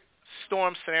perfect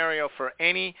storm scenario for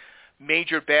any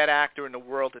major bad actor in the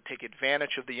world to take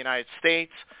advantage of the United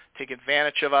States, take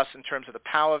advantage of us in terms of the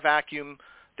power vacuum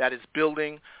that is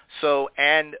building,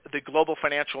 and the global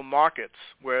financial markets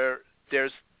where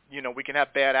there's, we can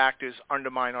have bad actors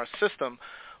undermine our system,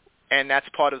 and that's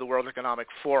part of the World Economic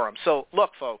Forum. So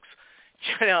look, folks,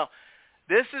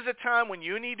 this is a time when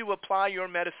you need to apply your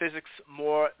metaphysics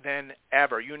more than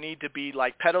ever. You need to be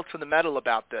like pedal to the metal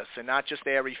about this and not just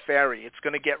airy-fairy. It's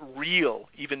going to get real,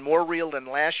 even more real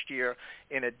than last year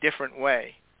in a different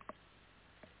way.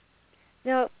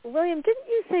 Now, William, didn't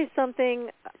you say something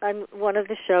on one of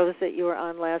the shows that you were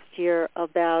on last year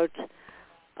about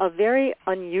a very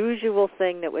unusual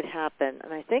thing that would happen?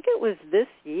 And I think it was this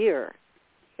year.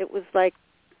 It was like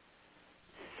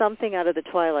something out of the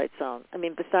Twilight Zone. I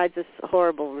mean, besides this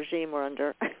horrible regime we're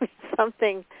under,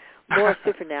 something more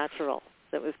supernatural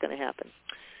that was going to happen.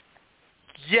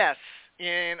 Yes,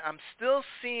 and I'm still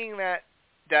seeing that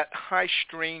high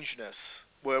strangeness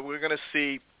where we're going to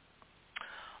see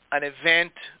an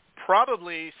event,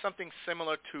 probably something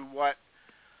similar to what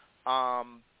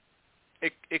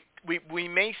we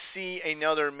may see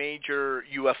another major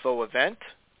UFO event,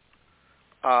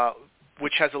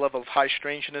 which has a level of high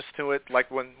strangeness to it,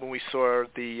 like when we saw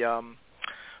the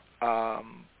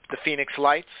Phoenix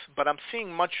Lights. But I'm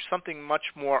seeing something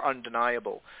much more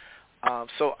undeniable.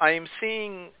 So I am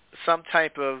seeing some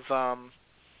type of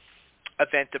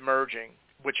event emerging,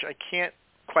 which I can't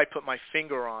quite put my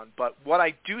finger on. But what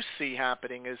I do see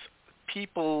happening is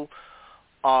people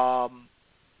are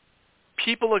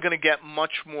going to get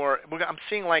much more. I'm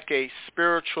seeing like a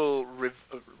spiritual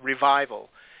revival.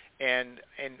 And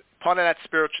part of that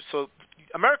spiritual, so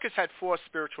America's had 4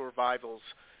 spiritual revivals,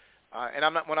 and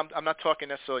I'm not talking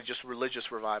necessarily just religious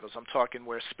revivals. I'm talking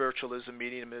where spiritualism,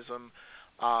 mediumism,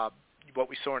 what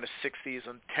we saw in the 60s,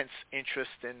 intense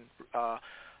interest in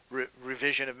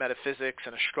revision of metaphysics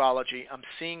and astrology. I'm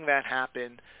seeing that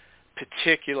happen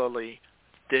particularly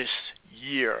this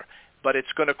year, but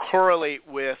it's going to correlate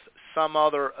with some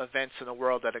other events in the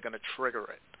world that are going to trigger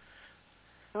it.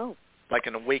 Oh, like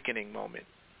an awakening moment.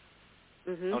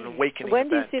 Mm-hmm. An awakening When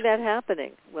event. do you see that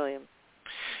happening, William?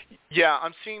 Yeah,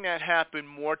 I'm seeing that happen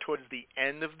more towards the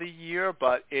end of the year,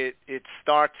 but it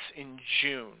starts in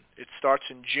June. It starts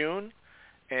in June,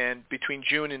 and between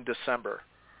June and December.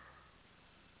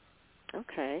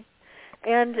 Okay.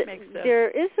 And there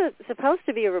is supposed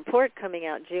to be a report coming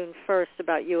out June 1st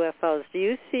about UFOs. Do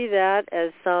you see that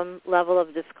as some level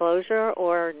of disclosure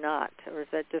or not? Or is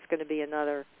that just going to be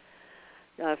another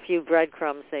few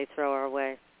breadcrumbs they throw our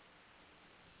way?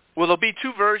 Well, there'll be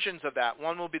 2 versions of that.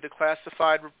 One will be the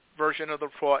classified version of the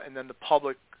report and then the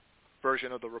public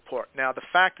version of the report. Now, the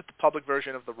fact that the public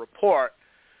version of the report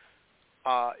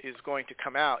is going to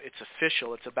come out, it's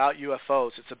official. It's about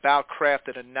UFOs. It's about craft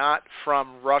that are not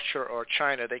from Russia or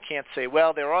China. They can't say,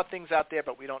 well, there are things out there,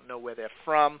 but we don't know where they're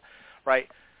from, right?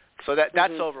 So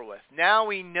that's over with. Now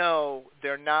we know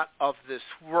they're not of this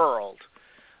world.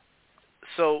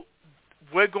 So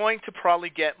we're going to probably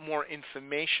get more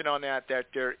information on that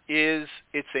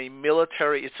it's a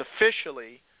military, it's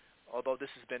officially, although this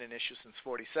has been an issue since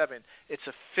 1947, it's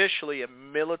officially a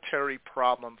military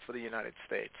problem for the United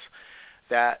States.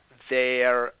 That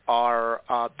there are,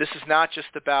 this is not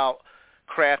just about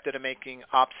craft that are making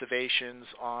observations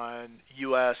on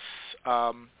U.S.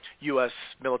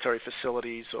 military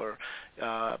facilities or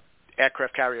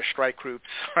aircraft carrier strike groups,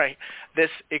 right?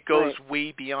 It goes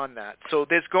way beyond that. So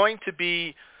there's going to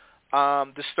be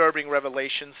disturbing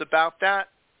revelations about that,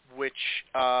 which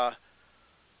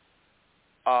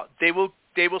they will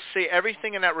say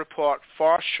everything in that report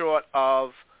far short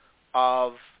of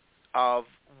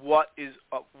what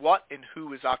and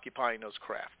who is occupying those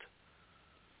craft.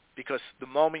 Because the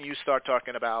moment you start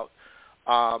talking about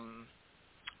the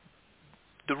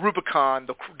Rubicon,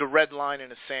 the red line in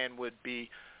the sand would be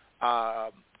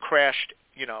crashed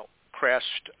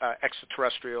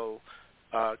extraterrestrial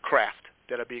craft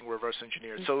that are being reverse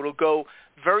engineered. So it'll go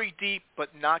very deep,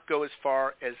 but not go as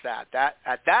far as that.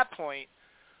 At that point,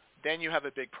 then you have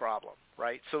a big problem,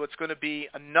 right? So it's going to be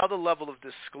another level of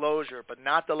disclosure, but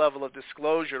not the level of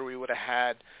disclosure we would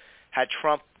have had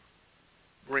Trump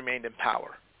remained in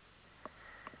power.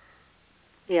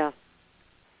 Yeah.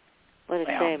 What a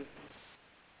shame.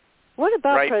 What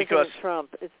about President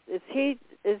Trump?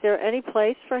 Is there any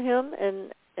place for him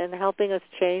in helping us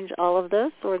change all of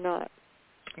this or not?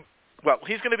 Well,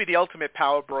 he's going to be the ultimate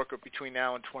power broker between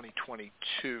now and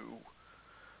 2022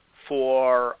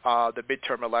 for the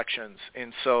midterm elections.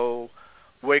 And so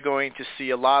we're going to see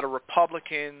a lot of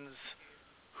Republicans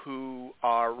who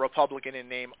are Republican in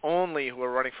name only, who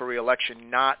are running for re-election,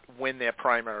 not win their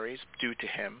primaries due to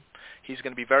him. He's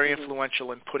going to be very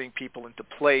influential in putting people into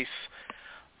place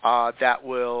that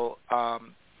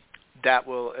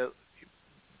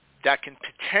can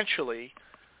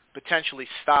potentially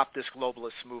stop this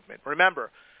globalist movement.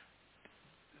 Remember,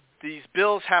 these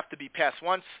bills have to be passed.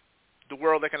 Once the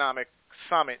World Economic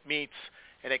Summit meets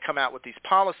and they come out with these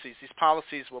policies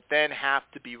will then have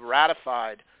to be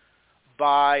ratified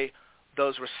by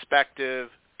those respective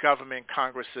government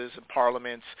congresses and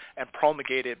parliaments and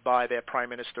promulgated by their prime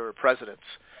minister or presidents.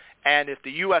 And if the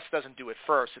U.S. doesn't do it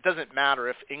first, it doesn't matter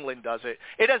if England does it.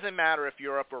 It doesn't matter if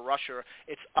Europe or Russia.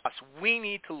 It's us. We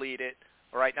need to lead it.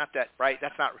 All right, not that, right?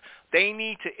 That's not. They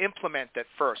need to implement that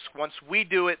first. Once we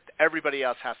do it, everybody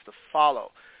else has to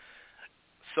follow.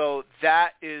 So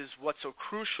that is what's so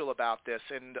crucial about this.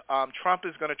 And Trump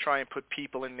is going to try and put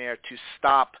people in there to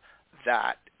stop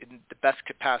that in the best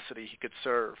capacity he could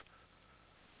serve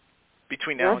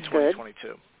between now and 2022.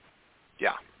 Good.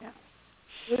 Yeah.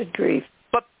 Good grief.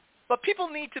 But people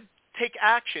need to take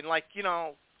action, like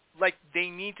they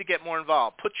need to get more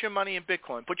involved. Put your money in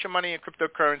Bitcoin. Put your money in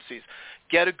cryptocurrencies.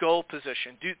 Get a gold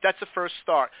position. That's the first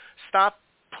start. Stop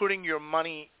putting your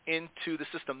money into the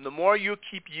system. The more you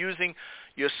keep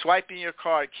you're swiping your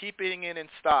card, keeping it in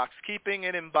stocks, keeping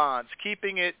it in bonds,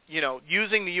 keeping it,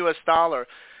 using the U.S. dollar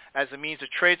as a means of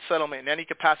trade settlement in any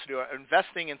capacity, or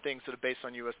investing in things that are based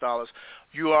on U.S. dollars,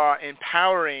 you are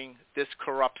empowering this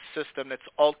corrupt system that's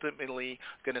ultimately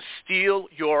going to steal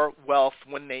your wealth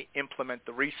when they implement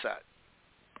the reset.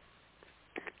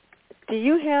 Do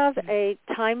you have a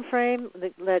time frame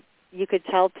that you could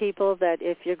tell people that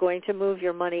if you're going to move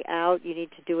your money out, you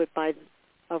need to do it by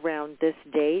around this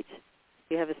date?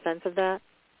 Do you have a sense of that?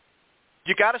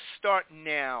 You got to start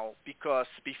now, because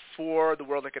before the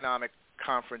World Economic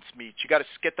Conference meets, you got to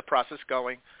get the process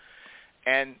going,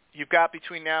 and you've got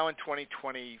between now and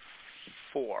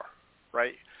 2024,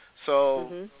 right?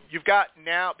 So you've got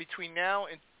between now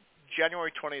and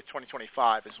January 20th,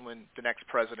 2025 is when the next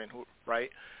president, right?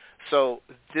 So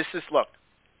this is, look,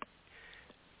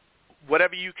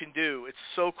 whatever you can do, it's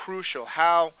so crucial.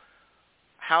 How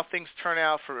things turn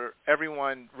out for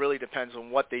everyone really depends on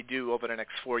what they do over the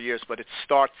next 4 years, but it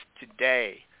starts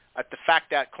today. At the fact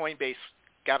that Coinbase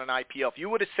got an IPO. If you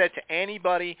would have said to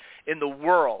anybody in the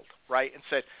world, right, and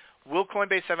said, will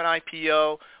Coinbase have an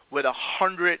IPO with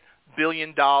 $100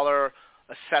 billion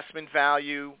assessment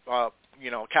value,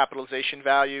 capitalization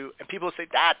value, and people would say,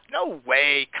 no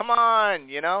way, come on,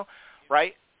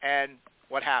 right? And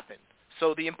what happened?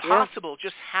 So the impossible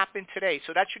just happened today.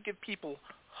 So that should give people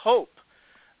hope,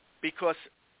 because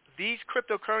these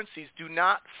cryptocurrencies do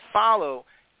not follow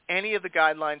any of the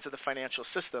guidelines of the financial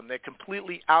system. They're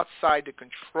completely outside the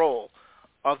control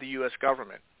of the U.S.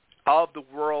 government, of the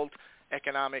World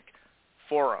Economic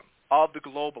Forum, of the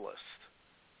globalists.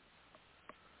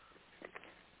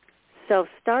 So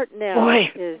start now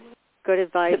is good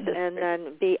advice, and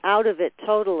then be out of it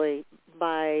totally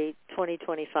by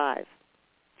 2025,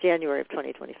 January of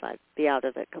 2025. Be out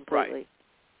of it completely.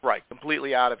 Right,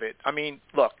 completely out of it. I mean,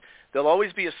 look, there'll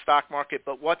always be a stock market,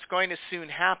 but what's going to soon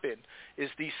happen is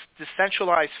the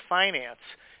decentralized finance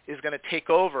is going to take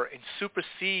over and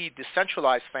supersede the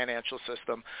centralized financial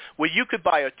system, where you could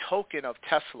buy a token of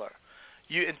Tesla.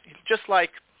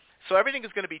 So everything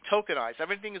is going to be tokenized.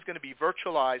 Everything is going to be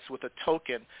virtualized with a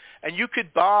token, and you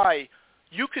could buy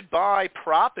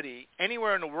property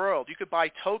anywhere in the world. You could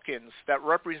buy tokens that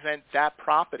represent that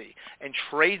property and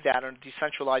trade that in a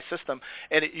decentralized system.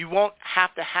 And you won't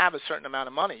have to have a certain amount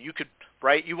of money. You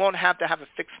won't have to have a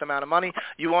fixed amount of money.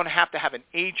 You won't have to have an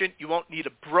agent. You won't need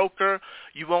a broker.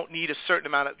 You won't need a certain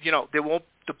amount of,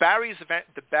 the barriers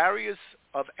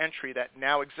of entry that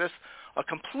now exist are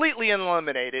completely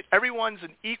eliminated. Everyone's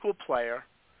an equal player.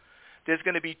 There's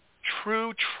going to be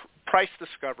true price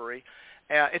discovery.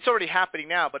 It's already happening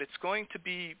now, but it's going to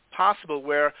be possible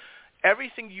where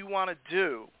everything you want to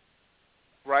do,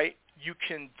 right, you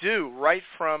can do right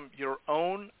from your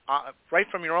own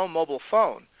mobile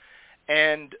phone,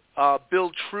 and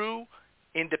build true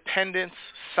independence,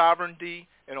 sovereignty,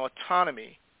 and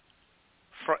autonomy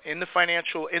in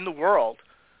the world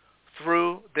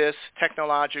through this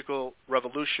technological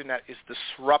revolution that is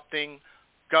disrupting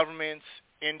governments,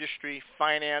 industry,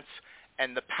 finance,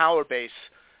 and the power base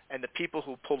and the people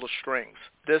who pull the strings.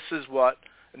 This is why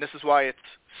it's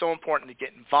so important to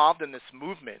get involved in this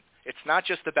movement. It's not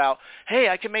just about, hey,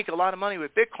 I can make a lot of money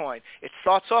with Bitcoin. It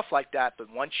starts off like that, but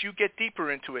once you get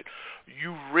deeper into it,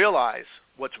 you realize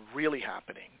what's really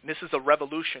happening. And this is a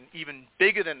revolution even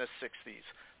bigger than the 60s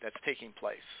that's taking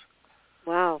place.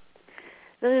 Wow.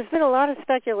 Now, there's been a lot of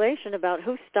speculation about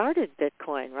who started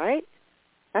Bitcoin, right?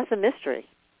 That's a mystery.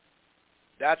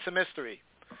 That's a mystery.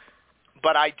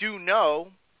 But I do know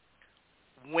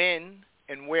when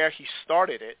and where he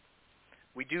started it.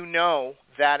 We do know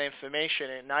that information,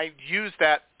 and I use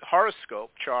that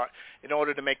horoscope chart in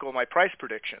order to make all my price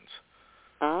predictions.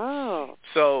 Oh.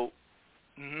 So,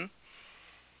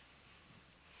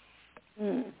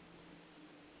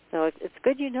 So it's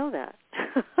good you know that.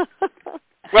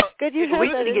 Well, good you have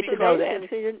that information.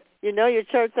 So you know your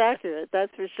chart's accurate,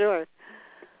 that's for sure.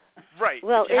 Right.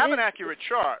 Well, if you have an accurate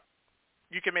chart,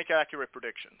 you can make accurate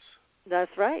predictions.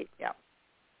 That's right. Yeah.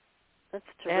 That's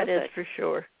terrific. That is for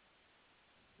sure.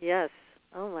 Yes.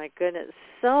 Oh, my goodness.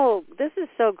 So this is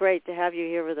so great to have you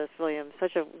here with us, William.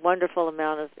 Such a wonderful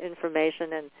amount of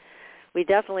information, and we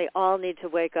definitely all need to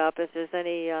wake up. If there's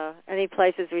any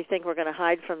places we think we're going to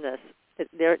hide from this,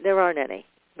 there aren't any.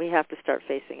 We have to start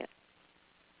facing it.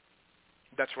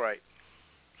 That's right.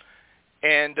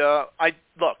 And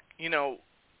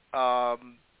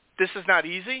this is not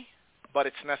easy, but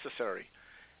it's necessary.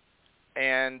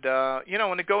 And,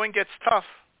 when the going gets tough,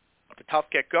 the tough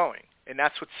get going. And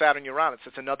that's what Saturn-Uranus,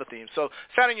 it's another theme. So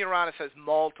Saturn-Uranus has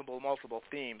multiple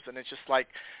themes, and it's just like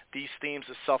these themes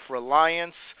of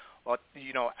self-reliance, or,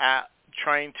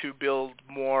 trying to build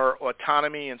more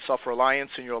autonomy and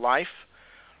self-reliance in your life.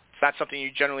 It's not something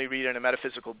you generally read in a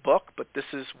metaphysical book, but this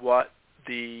is what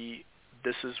the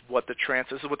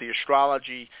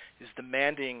astrology is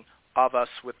demanding of us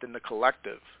within the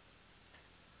collective.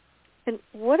 And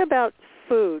what about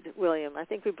food, William? I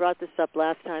think we brought this up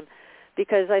last time,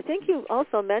 because I think you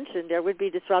also mentioned there would be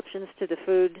disruptions to the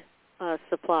food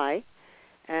supply,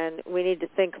 and we need to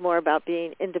think more about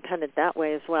being independent that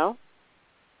way as well.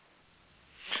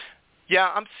 Yeah,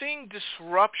 I'm seeing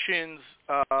disruptions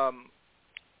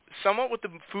somewhat with the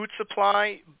food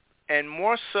supply, and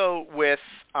more so with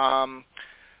the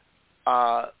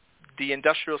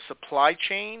industrial supply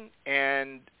chain,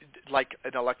 and like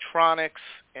in electronics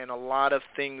and a lot of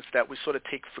things that we sort of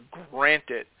take for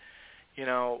granted,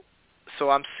 So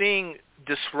I'm seeing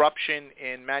disruption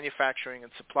in manufacturing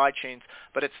and supply chains,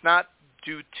 but it's not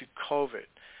due to COVID.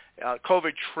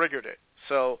 COVID triggered it.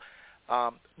 So,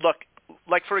 look,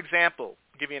 like for example,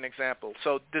 I'll give you an example.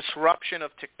 So disruption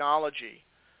of technology,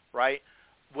 right?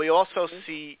 We also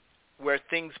see where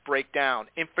things break down,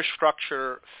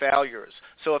 infrastructure failures.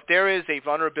 So if there is a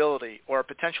vulnerability or a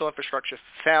potential infrastructure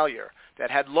failure that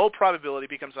had low probability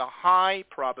becomes a high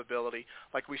probability,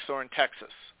 like we saw in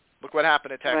Texas. Look what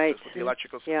happened in Texas with the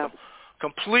electrical system.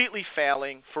 Completely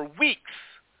failing for weeks,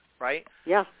 right?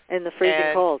 Yeah, in the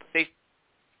freezing cold.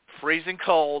 Freezing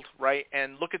cold, right?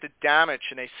 And look at the damage,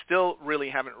 and they still really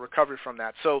haven't recovered from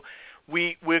that. So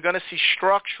we're going to see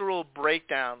structural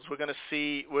breakdowns. We're going to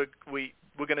see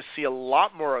we're going to see a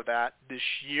lot more of that this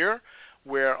year,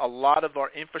 where a lot of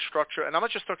our infrastructure, and I'm not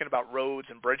just talking about roads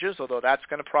and bridges, although that's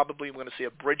going to we're going to see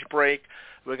a bridge break.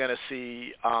 We're going to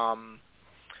see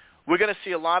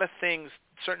a lot of things,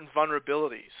 certain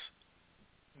vulnerabilities,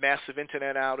 massive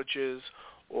internet outages,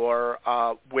 or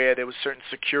where there was certain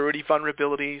security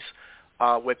vulnerabilities,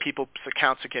 where people's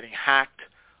accounts are getting hacked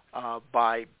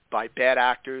by bad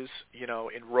actors,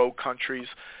 in rogue countries.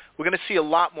 We're going to see a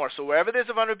lot more. So wherever there's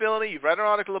a vulnerability, you've read an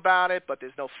article about it, but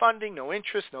there's no funding, no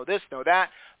interest, no this, no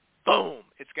that, boom,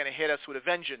 it's going to hit us with a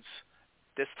vengeance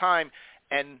this time.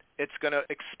 And it's going to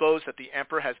expose that the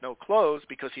emperor has no clothes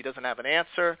because he doesn't have an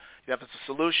answer. He doesn't have a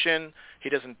solution. He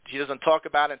doesn't talk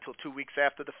about it until 2 weeks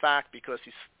after the fact because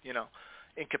he's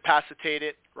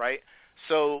incapacitated, right?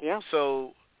 So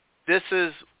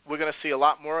we're going to see a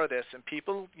lot more of this, and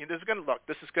people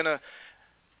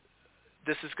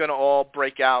this is going to all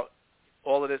break out.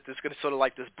 All of this is going to sort of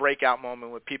like this breakout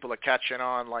moment where people are catching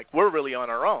on, like we're really on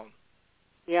our own.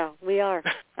 Yeah, we are.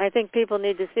 I think people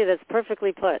need to see that's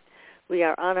perfectly put. We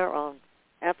are on our own.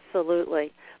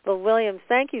 Absolutely. Well, William,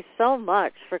 thank you so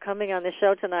much for coming on the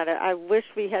show tonight. I wish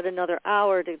we had another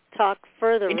hour to talk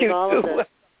further with all of this.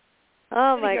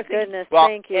 Oh, my goodness. Well,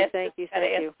 thank you. Thank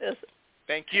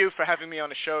you for having me on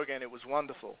the show again. It was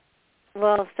wonderful.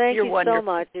 Well, thank you so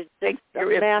much. It's Thanks just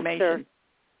for your master. information.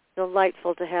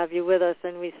 Delightful to have you with us,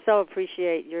 and we so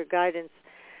appreciate your guidance.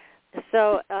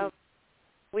 So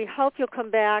we hope you'll come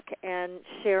back and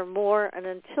share more. And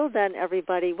until then,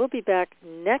 everybody, we'll be back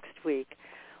next week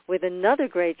with another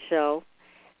great show,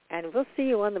 and we'll see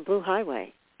you on the Blue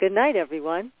Highway. Good night,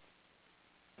 everyone.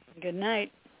 Good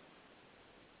night.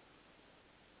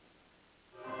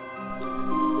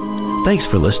 Thanks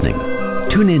for listening.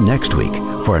 Tune in next week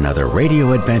for another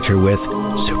radio adventure with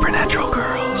Supernatural Girls.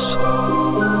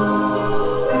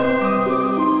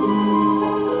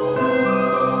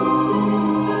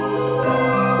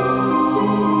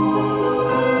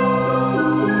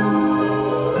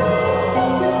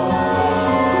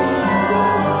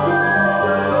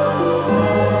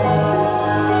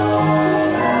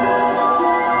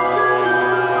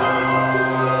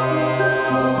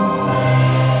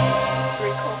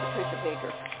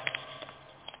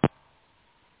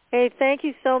 Thank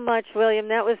you so much, William.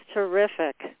 That was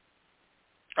terrific.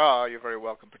 Oh, you're very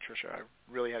welcome, Patricia. I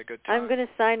really had a good time. I'm going to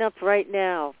sign up right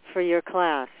now for your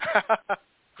class.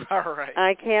 All right.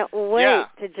 I can't wait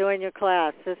to join your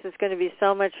class. This is going to be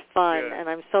so much fun, and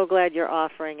I'm so glad you're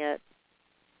offering it.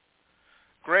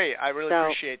 Great. I really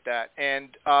appreciate that. And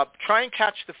try and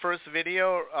catch the first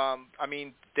video. I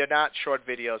mean, they're not short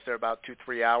videos. They're about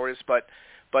 2-3 hours. But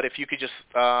if you could just,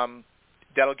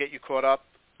 that'll get you caught up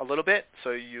a little bit.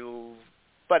 So you'll,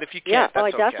 but if you can't, that's I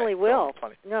okay. definitely will.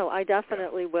 No, I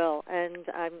definitely will. And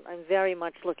I'm very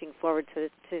much looking forward to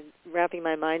wrapping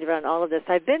my mind around all of this.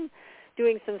 I've been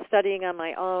doing some studying on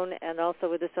my own and also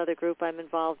with this other group I'm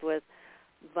involved with.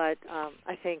 But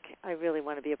I think I really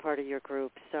want to be a part of your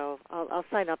group. So I'll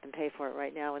sign up and pay for it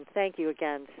right now. And thank you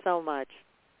again so much.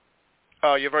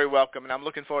 Oh, you're very welcome. And I'm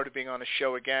looking forward to being on the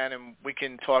show again, and we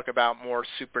can talk about more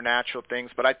supernatural things.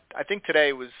 But I think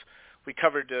today we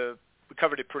covered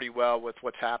it pretty well with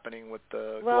what's happening with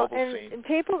the global scene. And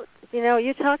people,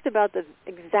 you talked about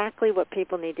exactly what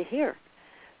people need to hear.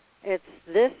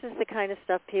 This is the kind of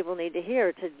stuff people need to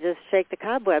hear to just shake the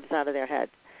cobwebs out of their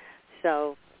heads.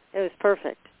 So it was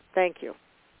perfect. Thank you.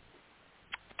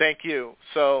 Thank you.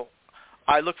 So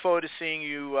I look forward to seeing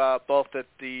you both at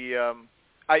the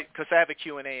because I have a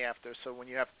Q&A after. So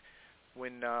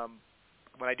when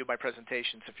I do my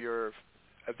presentations, if you're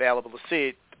available to see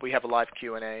it, we have a live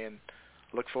Q&A, and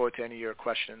look forward to any of your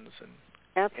questions and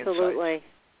absolutely. Insights.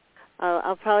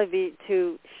 I'll probably be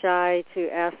too shy to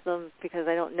ask them because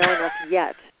I don't know enough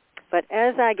yet. But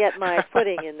as I get my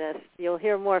footing in this, you'll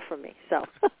hear more from me. So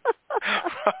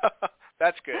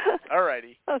that's good. All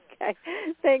righty. Okay.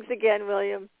 Thanks again,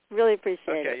 William. Really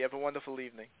appreciate it. Okay. You have a wonderful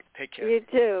evening. Take care. You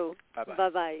too. Bye-bye.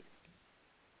 Bye-bye.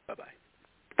 Bye-bye.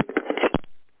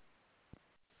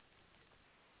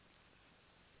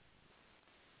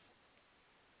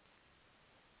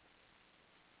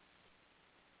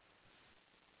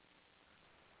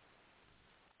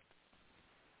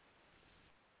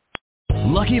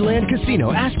 Lucky Land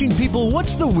Casino, asking people,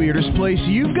 what's the weirdest place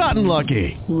you've gotten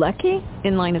lucky? Lucky?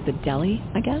 In line at the deli,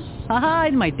 I guess? Aha,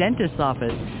 in my dentist's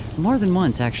office. More than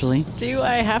once, actually. Do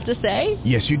I have to say?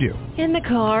 Yes, you do. In the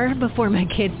car before my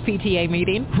kids' PTA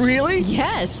meeting. Really?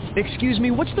 Yes. Excuse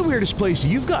me, what's the weirdest place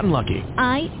you've gotten lucky?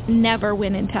 I never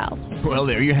win and tell. Well,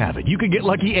 there you have it. You can get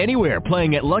lucky anywhere,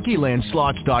 playing at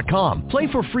LuckyLandSlots.com.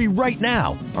 Play for free right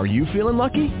now. Are you feeling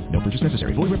lucky? No purchase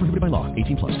necessary. Void where prohibited by law.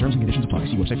 18+. Terms and conditions apply.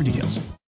 See website for details.